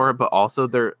excited for it, but also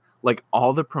they're like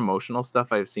all the promotional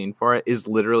stuff I've seen for it is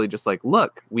literally just like,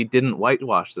 look, we didn't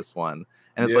whitewash this one.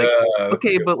 And it's like,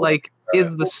 okay, but like,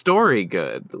 is the story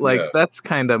good? Like, that's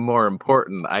kind of more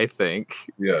important, I think.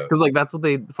 Yeah. Because like, that's what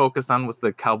they focus on with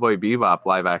the Cowboy Bebop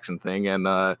live action thing. And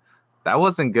that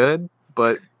wasn't good.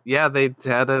 But yeah, they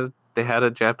had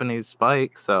a Japanese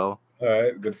Spike. So. All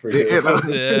right, good for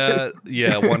you.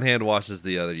 Yeah. One hand washes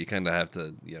the other. You kind of have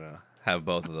to, have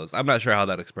both of those. I'm not sure how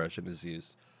that expression is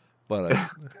used. But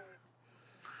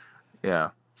yeah.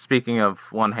 Speaking of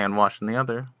one hand washing the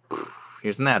other,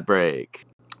 here's an ad break.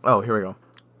 Oh, here we go.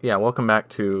 Yeah, welcome back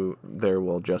to There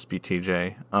Will Just Be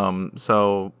TJ.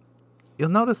 So you'll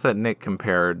notice that Nick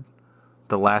compared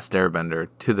The Last Airbender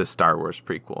to the Star Wars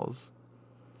prequels.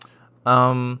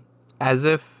 As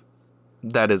if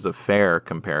that is a fair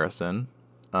comparison.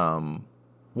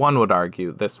 One would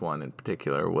argue, this one in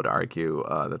particular would argue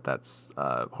that that's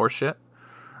horseshit.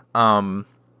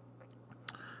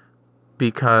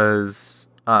 Because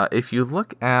if you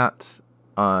look at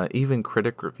even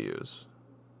critic reviews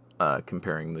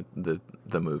comparing the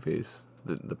movies,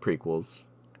 the prequels,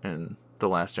 and The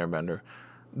Last Airbender,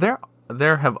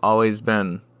 there have always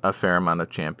been a fair amount of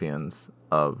champions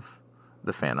of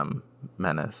The Phantom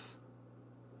Menace,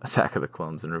 Attack of the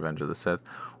Clones, and Revenge of the Sith,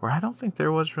 where I don't think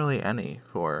there was really any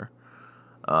for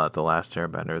The Last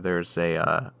Airbender. There's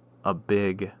a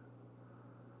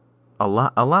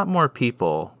lot more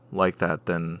people like that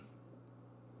than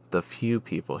the few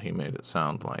people he made it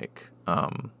sound like.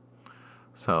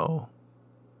 So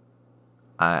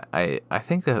I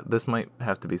think that this might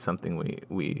have to be something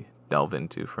we delve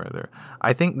into further.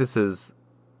 I think this is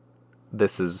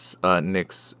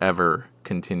Nick's ever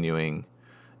continuing,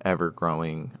 ever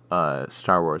growing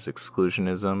Star Wars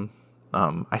exclusionism.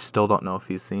 I still don't know if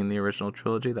he's seen the original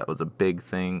trilogy. That was a big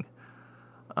thing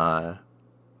back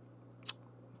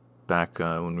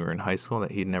when we were in high school,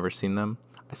 that he'd never seen them.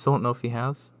 I still don't know if he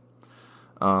has.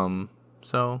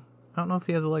 So I don't know if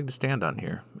he has a leg to stand on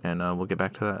here, and we'll get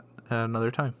back to that at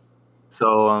another time.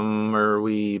 So are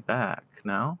we back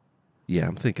now? Yeah,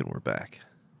 I'm thinking we're back.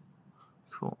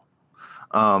 Cool.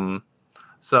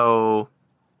 So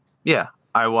yeah,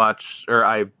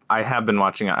 I have been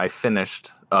watching it. I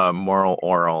finished Moral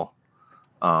Oral.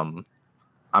 I'm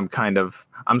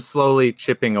slowly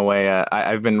chipping away at.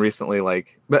 I've been recently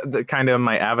but kind of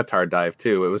my Avatar dive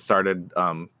too. It was started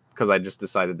because I just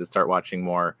decided to start watching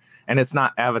more. And it's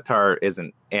not, Avatar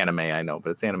isn't anime, I know, but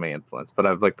it's anime influence. But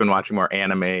I've been watching more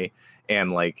anime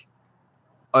and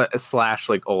slash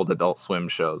old Adult Swim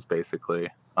shows basically.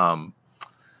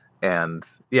 And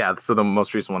yeah, so the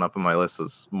most recent one up on my list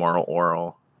was Moral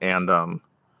Oral, and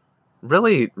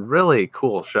really, really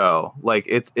cool show.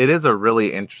 It is a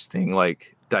really interesting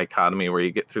dichotomy where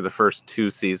you get through the first 2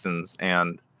 seasons,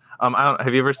 and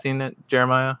have you ever seen it,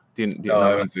 Jeremiah? Do you no, know I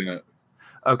haven't seen it.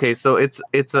 Okay, so it's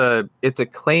a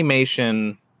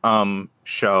claymation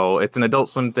show. It's an Adult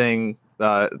Swim thing,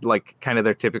 kind of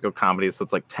their typical comedy. So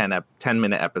it's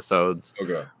 10-minute episodes.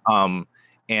 Okay.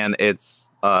 And it's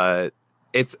a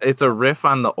riff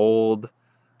on the old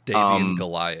Davy and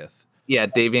Goliath. Yeah,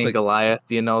 Davy and Goliath.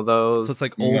 Do you know those? So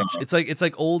it's old. No. It's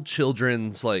like old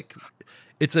children's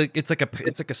It's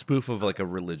like a spoof of a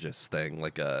religious thing,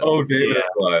 David and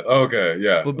Goliath. Okay,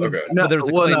 yeah. But okay. There was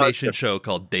a claymation show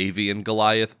called Davy and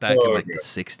Goliath back in the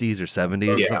 60s or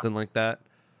 70s or something like that.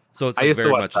 So it's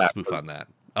very much a spoof on that.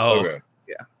 Oh, okay.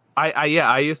 Yeah.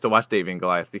 I used to watch Davy and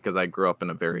Goliath because I grew up in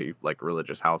a very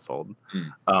religious household.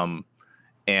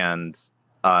 And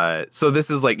so this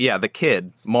is the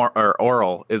kid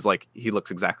Oral is he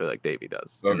looks exactly like Davy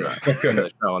does in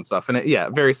the show and stuff, and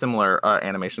very similar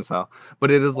animation style, but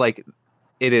I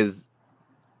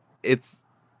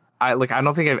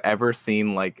don't think I've ever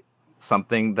seen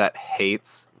something that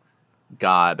hates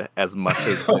God as much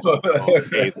as this show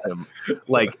hates him.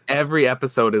 Every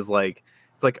episode is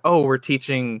oh, we're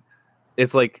teaching,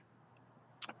 it's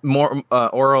more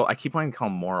Oral, I keep wanting to call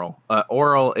him Moral.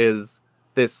 Oral is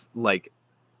this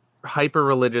hyper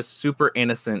religious, super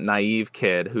innocent, naive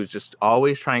kid who's just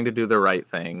always trying to do the right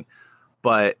thing,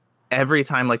 but every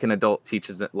time an adult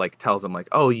teaches it, tells him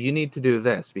oh, you need to do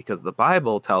this because the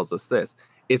Bible tells us this,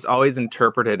 it's always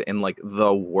interpreted in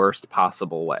the worst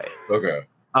possible way. Okay.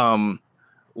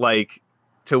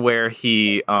 To where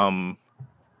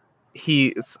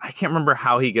I can't remember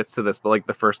how he gets to this, but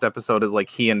the first episode is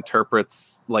he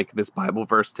interprets this Bible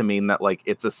verse to mean that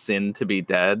it's a sin to be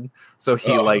dead. So he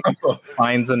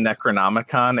finds a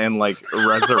Necronomicon and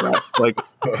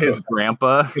resurrects his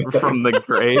grandpa from the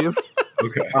grave.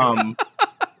 Okay.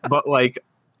 But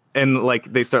and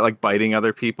they start biting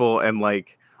other people, and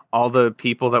all the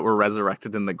people that were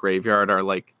resurrected in the graveyard are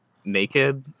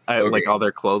naked, all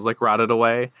their clothes rotted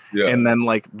away. Yeah. And then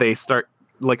they start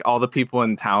all the people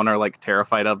in town are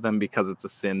terrified of them because it's a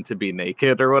sin to be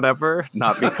naked or whatever,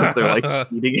 not because they're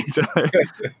eating each other.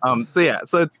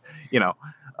 So it's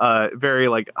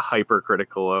very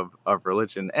hypercritical of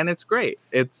religion, and it's great.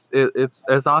 It's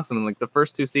awesome. And the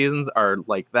first 2 seasons are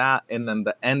that, and then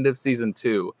the end of season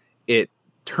 2, it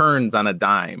turns on a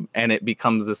dime and it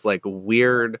becomes this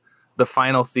weird. The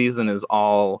final season is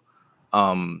all.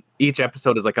 Each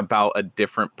episode is about a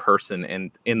different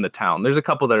person in the town. There's a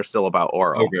couple that are still about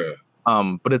Oral. Okay.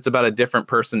 But it's about a different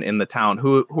person in the town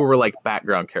who were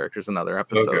background characters in other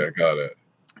episodes. Okay, got it.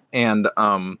 And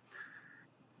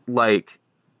like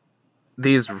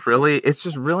it's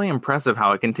just really impressive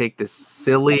how it can take this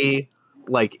silly,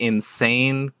 like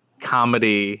insane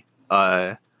comedy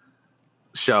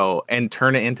show and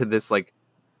turn it into this like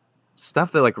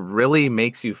stuff that like really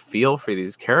makes you feel for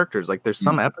these characters. Like there's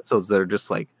some episodes that are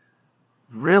just like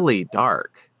really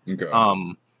dark. Okay.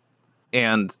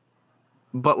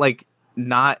 But like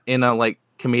not in a like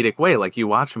comedic way. Like you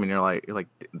watch them and you're like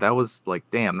that was like,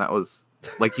 damn, that was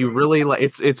like, you really like,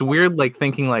 it's weird like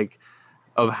thinking like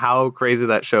of how crazy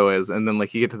that show is, and then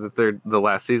like you get to the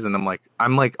last season,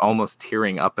 I'm like almost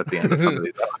tearing up at the end of some of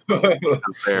these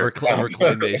episodes.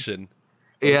 Reclamation.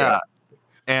 Yeah.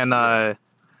 And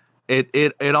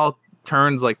it all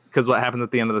turns like, because what happens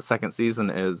at the end of the second season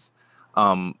is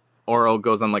Oral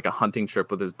goes on like a hunting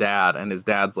trip with his dad, and his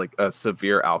dad's like a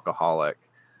severe alcoholic.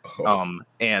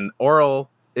 And Oral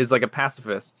is like a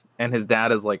pacifist, and his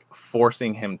dad is like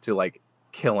forcing him to like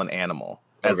kill an animal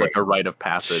as like a rite of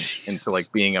passage into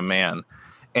like being a man.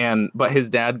 But his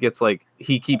dad gets like,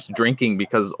 he keeps drinking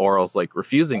because Oral's like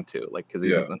refusing to, like, because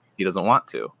he doesn't want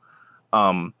to.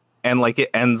 And like it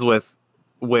ends with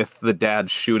the dad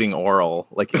shooting Oral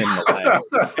like in the leg,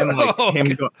 and like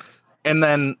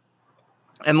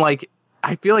and like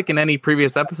I feel like in any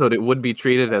previous episode it would be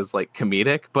treated as like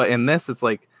comedic, but in this it's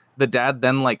like the dad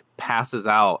then like passes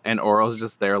out and Oral's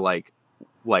just there like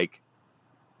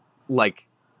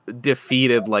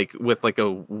defeated, like with like a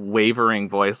wavering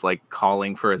voice, like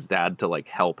calling for his dad to like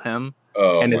help him.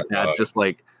 And his dad just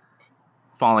like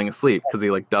falling asleep because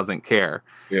he like doesn't care.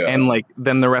 And like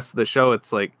then the rest of the show,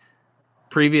 it's like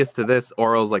previous to this,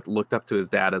 Oral's like looked up to his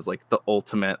dad as like the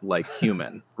ultimate like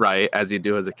human, right, as you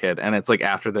do as a kid. And it's like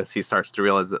after this he starts to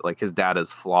realize that like his dad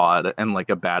is flawed and like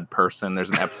a bad person.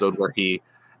 There's an episode where he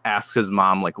asks his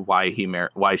mom like why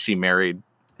she married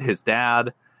his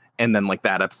dad, and then like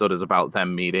that episode is about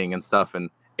them meeting and stuff, and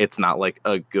it's not like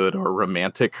a good or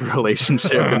romantic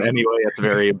relationship in any way. It's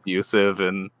very abusive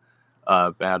and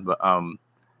bad. But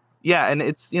yeah, and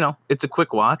it's, you know, it's a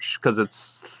quick watch because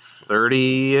it's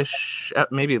 30-ish,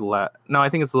 maybe no, I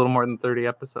think it's a little more than 30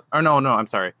 episodes. Or no, I'm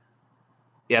sorry.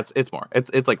 Yeah, it's more.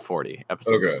 It's like 40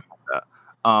 episodes. Okay. Like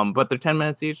that. But they're 10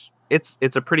 minutes each. It's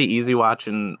a pretty easy watch,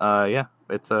 and yeah,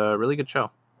 it's a really good show.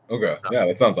 Okay. Yeah,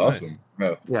 that sounds awesome.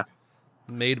 Yeah.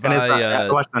 Made by I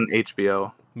watched on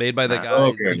HBO. Made by the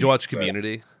guy. Did you watch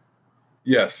Community?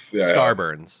 Yes. Yeah.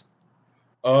 Starburns.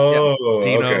 Oh,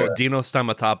 Dino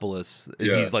Stamatopoulos.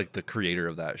 He's like the creator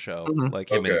of that show. Like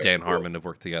him and Dan Harmon have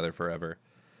worked together forever.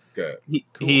 Okay.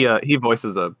 He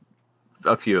voices a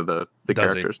few of the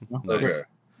characters. Nice.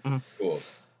 Okay. Cool.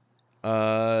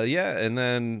 Yeah, and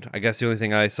then I guess the only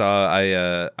thing I saw,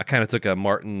 I kind of took a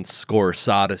Martin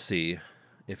Scorsese,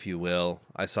 if you will.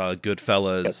 I saw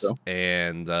Goodfellas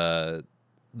and The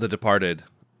Departed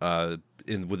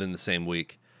within the same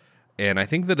week, and I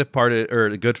think The Departed or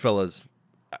Goodfellas.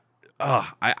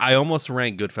 I almost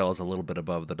rank Goodfellas a little bit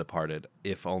above The Departed,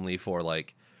 if only for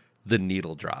like the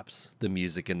needle drops. The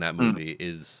music in that movie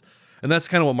is, and that's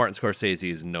kind of what Martin Scorsese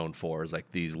is known for, is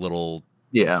like these little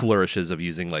flourishes of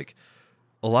using like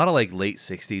a lot of like late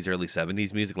 60s, early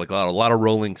 70s music, like a lot of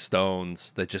Rolling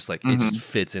Stones that just like it just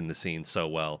fits in the scene so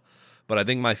well. But I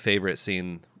think my favorite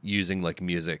scene using like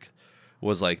music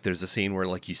was like there's a scene where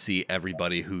like you see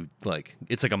everybody who like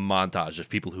it's like a montage of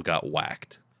people who got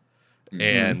whacked.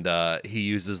 And he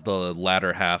uses the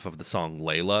latter half of the song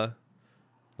Layla,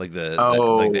 like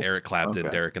the Eric Clapton,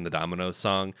 Derek and the Dominoes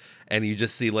song, and you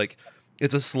just see like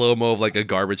it's a slow-mo of like a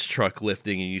garbage truck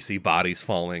lifting, and you see bodies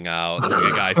falling out, and like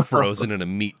a guy frozen in a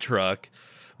meat truck.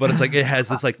 But it's like it has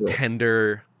this like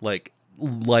tender, like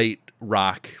light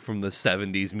rock from the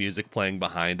 70s music playing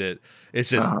behind it. It's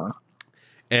just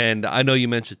and I know you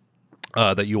mentioned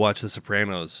that you watch The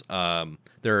Sopranos.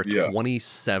 There are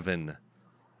 27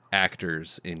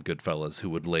 actors in Goodfellas who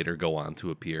would later go on to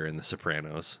appear in The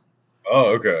Sopranos.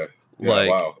 Oh, okay. Yeah,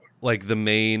 wow. Like the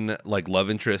main like love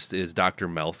interest is Dr.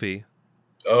 Melfi.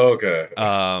 Oh, okay.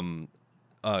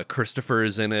 Christopher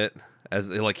is in it as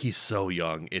like he's so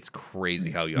young. It's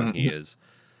crazy how young he is.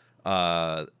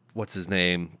 What's his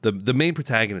name? The main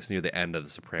protagonist near the end of The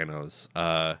Sopranos.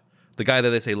 The guy that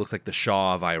they say looks like the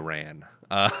Shah of Iran.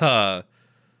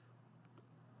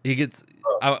 He gets.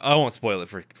 I won't spoil it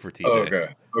for TJ. Oh, okay.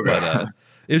 But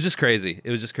it was just crazy. It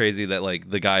was just crazy that like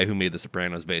the guy who made The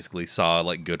Sopranos basically saw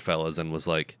like Goodfellas and was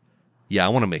like, "Yeah, I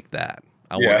want to make that.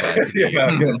 I want that to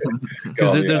be."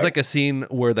 Because there's like a scene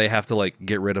where they have to like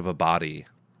get rid of a body,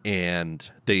 and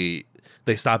they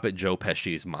stop at Joe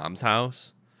Pesci's mom's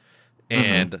house,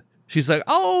 and she's like,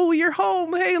 "Oh, you're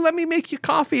home. Hey, let me make you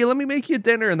coffee. Let me make you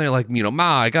dinner." And they're like,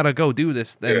 "Ma, I gotta go do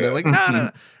this." And they're like,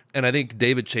 "No. And I think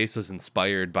David Chase was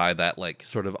inspired by that like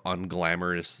sort of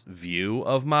unglamorous view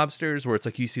of mobsters, where it's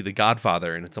like you see The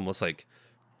Godfather, and it's almost like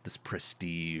this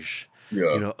prestige.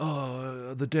 Yeah. You know,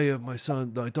 oh, the day of my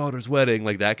daughter's wedding,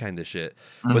 like that kind of shit.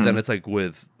 Mm-hmm. But then it's like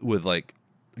with like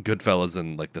Goodfellas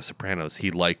and like The Sopranos,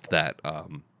 he liked that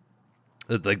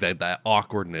like that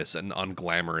awkwardness and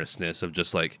unglamorousness of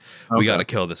just like we got to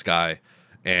kill this guy,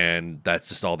 and that's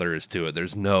just all there is to it.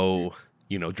 There's no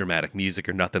dramatic music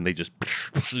or nothing. They just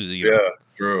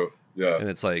true, yeah. And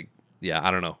it's like, yeah,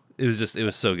 I don't know. It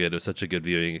was so good. It was such a good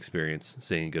viewing experience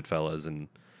seeing Goodfellas, and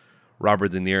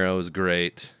Robert De Niro is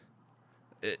great.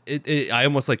 I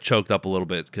almost like choked up a little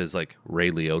bit because like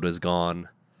Ray Liotta's gone.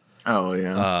 Oh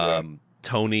yeah.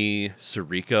 Tony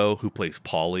Sirico, who plays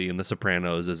Paulie in The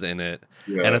Sopranos, is in it,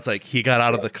 Yeah. and it's like he got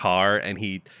out of the car and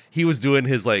he was doing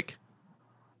his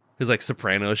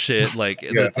Soprano shit, like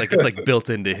it's like built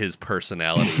into his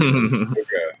personality.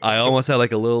 I almost had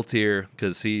like a little tear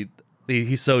because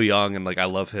he's so young, and like I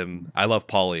love him. I love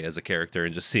Paulie as a character,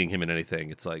 and just seeing him in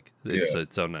anything, it's like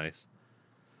it's so nice.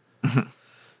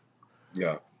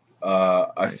 Yeah.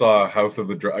 I saw House of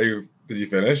the Dragon. Did you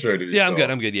finish or did you? Yeah,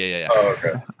 I'm good. Yeah. Oh,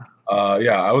 okay.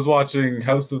 Yeah, I was watching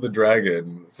House of the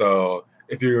Dragon. So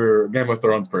if you're a Game of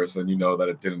Thrones person, you know that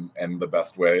it didn't end the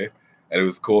best way. And it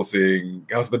was cool seeing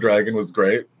House of the Dragon was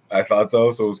great. I thought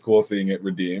so. So it was cool seeing it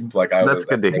redeemed. That's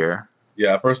good to hear.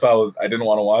 Yeah, at first I didn't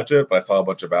want to watch it, but I saw a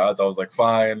bunch of ads. I was like,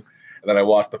 fine. And then I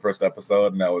watched the first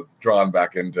episode and I was drawn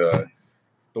back into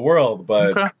the world.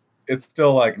 But it's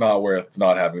still like not worth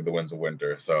not having the Winds of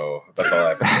Winter. So that's all I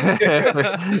have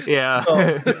to say. Yeah.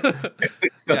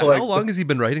 How long has he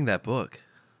been writing that book?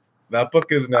 That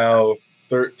book is now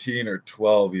 13 or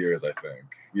 12 years, I think.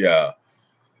 Yeah.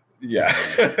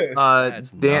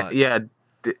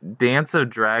 Dance of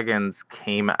Dragons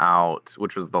came out,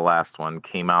 which was the last one,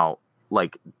 came out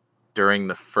like during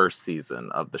the first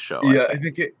season of the show. Yeah, I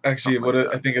think it actually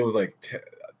I think it was like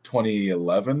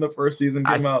 2011 the first season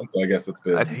came out, so I guess it's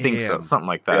been, I think so, something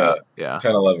like that. Yeah.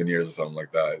 10, 11 years or something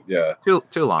like that. Yeah. Too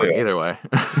long, either way.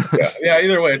 yeah,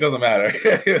 either way, it doesn't matter.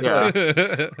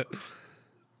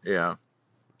 Yeah.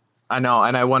 I know,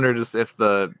 and I wonder just if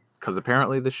because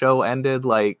apparently the show ended,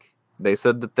 like, they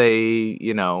said that they,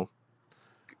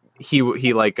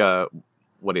 he like,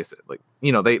 what do you say? Like,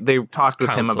 they talked with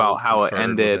him about how it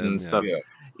ended and stuff.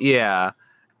 Yeah.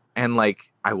 And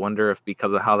like, I wonder if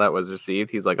because of how that was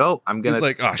received, he's like, oh, I'm going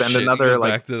to spend another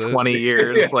like 20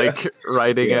 years like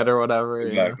writing it or whatever.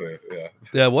 Exactly.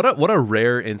 Yeah. What a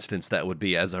rare instance that would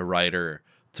be as a writer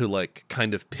to like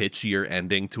kind of pitch your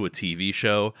ending to a TV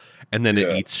show and then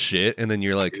it eats shit. And then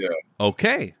you're like,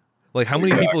 okay, like how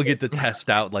many people get to test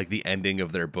out like the ending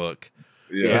of their book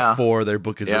before their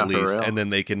book is released, and then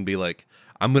they can be like,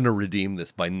 I'm going to redeem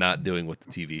this by not doing what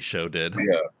the TV show did.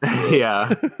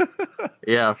 Yeah,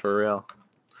 for real.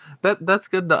 That's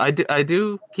good though. I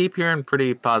do keep hearing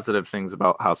pretty positive things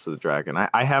about House of the Dragon.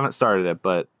 I haven't started it,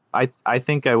 but I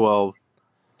think I will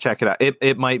check it out.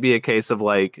 It might be a case of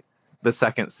like the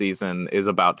second season is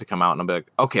about to come out and I'll be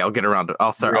like, okay, I'll get around to it.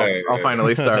 I'll start. I'll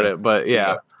finally start it. But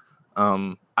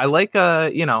I like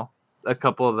a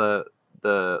couple of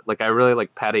the like I really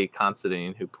like Patty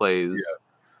Considine, who plays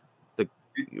the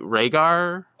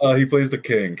Rhaegar. He plays the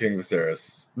King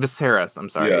Viserys. Viserys, I'm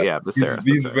sorry. Yeah, Viserys.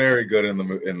 He's very good in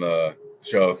the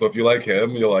show. So if you like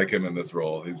him, you'll like him in this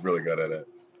role. He's really good at it.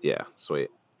 Yeah,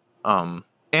 sweet. And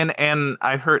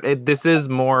I've heard this is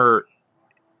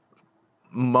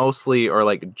mostly or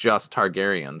like just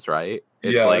Targaryens, right?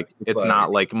 It's it's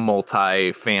not like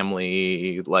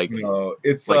multi-family, like no,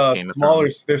 it's like smaller.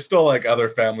 There's still like other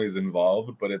families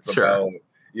involved, but it's about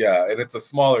and it's a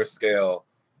smaller scale,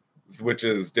 which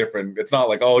is different. It's not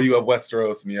like, oh, you have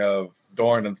Westeros and you have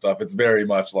Dorne and stuff. It's very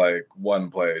much like one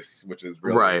place, which is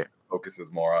really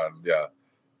focuses more on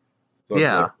So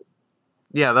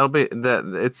that'll be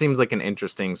that. It seems like an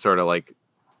interesting sort of like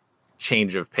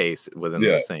change of pace within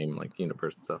the same like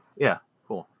universe and stuff. Yeah,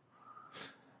 cool,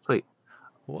 sweet.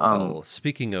 Well,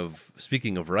 speaking of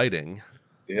writing,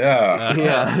 and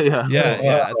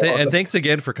thanks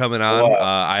again for coming on.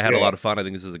 I had a lot of fun. I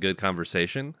think this is a good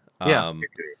conversation. But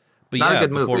not a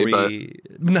good movie.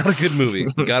 Not a good movie.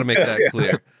 You got to make that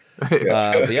clear.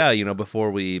 But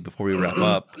before we wrap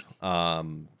up,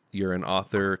 you're an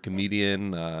author,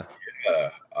 comedian.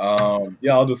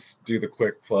 I'll just do the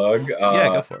quick plug.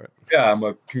 Go for it. Yeah, I'm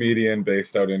a comedian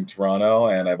based out in Toronto,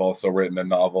 and I've also written a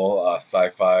novel,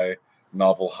 sci-fi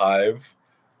novel Hive.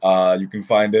 You can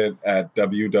find it at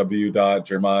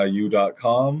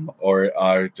www.jeremiahu.com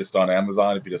or just on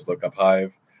Amazon if you just look up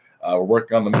Hive. We're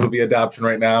working on the movie adaptation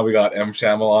right now. We got M.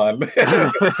 Shyamalan.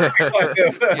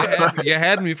 You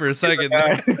had me for a second.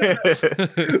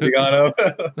 We got him.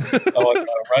 Got him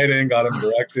writing, got him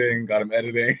directing, got him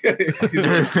editing.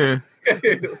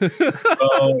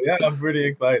 So yeah, I'm pretty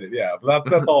excited. Yeah, but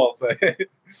that's all I'll say.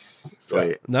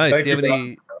 Sweet. Nice. Thank Do you have you.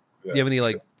 any? Do you have any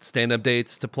like stand-up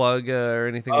dates to plug or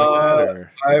anything like that?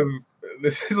 Or?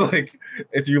 This is like,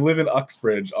 if you live in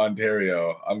Uxbridge,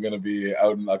 Ontario, I'm gonna be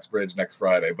out in Uxbridge next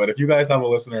Friday. But if you guys have a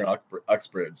listener in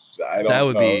Uxbridge, I don't that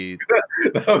would know. Be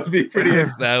that would be pretty.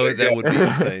 that would be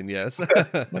insane. Yes.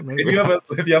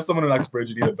 If you have someone in Uxbridge,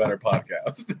 you need a better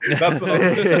podcast. That's what I'm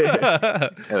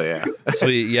saying. Hell yeah.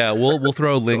 Sweet. Yeah, we'll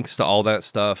throw links to all that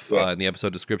stuff in the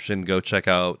episode description. Go check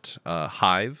out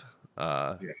Hive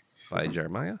by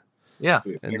Jeremiah. Yeah.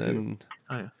 Sweet. And then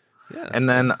and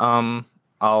then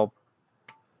I'll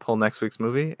pull next week's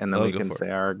movie, and then we can say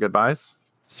our goodbyes.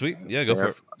 Sweet. Yeah, go for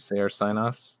it. Say our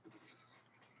sign-offs.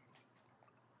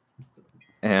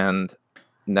 And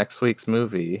next week's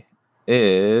movie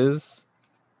is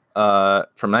from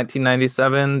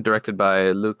 1997, directed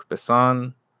by Luc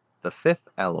Besson, The Fifth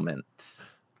Element.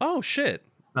 Oh shit!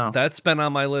 Oh. That's been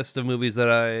on my list of movies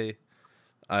that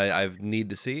I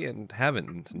need to see and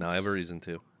haven't. Now I have a reason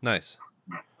to. Nice.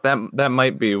 That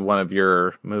might be one of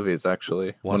your movies,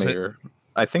 actually. Was it?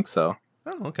 I think so.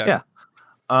 Oh, okay. Yeah.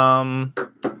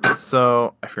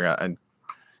 So I forgot.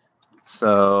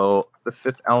 So The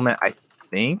Fifth Element, I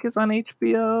think, is on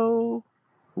HBO.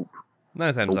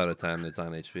 9 times out of 10, it's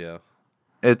on HBO.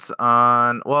 It's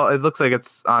on. Well, it looks like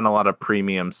it's on a lot of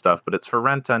premium stuff, but it's for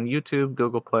rent on YouTube,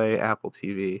 Google Play, Apple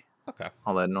TV. Okay.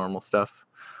 All that normal stuff.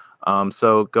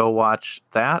 So go watch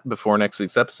that before next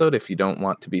week's episode if you don't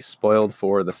want to be spoiled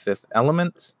for The Fifth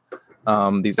Element.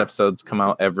 These episodes come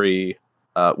out every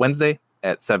Wednesday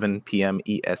at 7 p.m.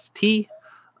 EST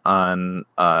on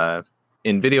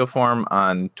in video form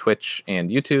on Twitch and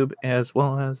YouTube, as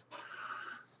well as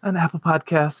on Apple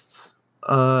Podcasts,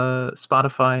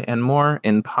 Spotify, and more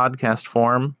in podcast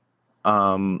form.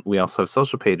 We also have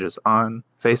social pages on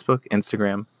Facebook,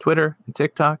 Instagram, Twitter, and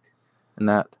TikTok, and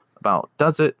that about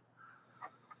does it.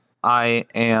 I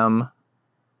am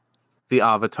the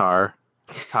Avatar,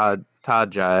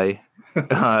 Tajai,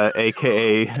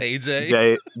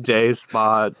 aka J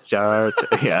Spot Jar.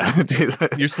 Yeah,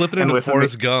 you're slipping into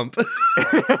Forrest Gump.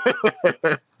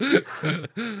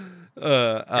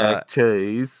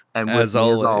 Cheese, and as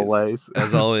always,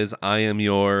 I am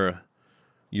your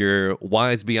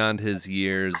wise beyond his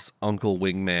years Uncle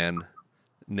Wingman,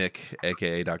 Nick,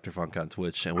 aka Dr. Funk on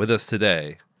Twitch, and with us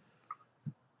today.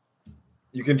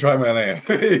 You can try my name.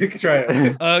 You can try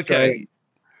it. Okay.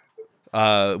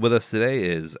 With us today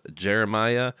is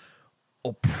Jeremiah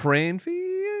Ukponrefe.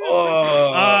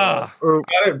 Got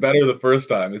it better the first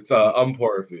time. It's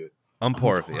Ukponrefe.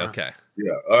 Ukponrefe. Okay.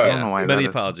 Yeah. All right. I don't know why many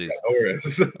apologies.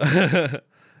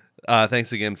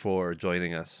 Thanks again for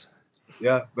joining us.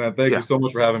 Yeah, man. Thank you so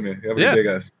much for having me. Have a good day,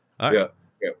 guys. All right.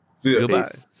 Yeah. See you. Goodbye.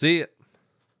 See ya.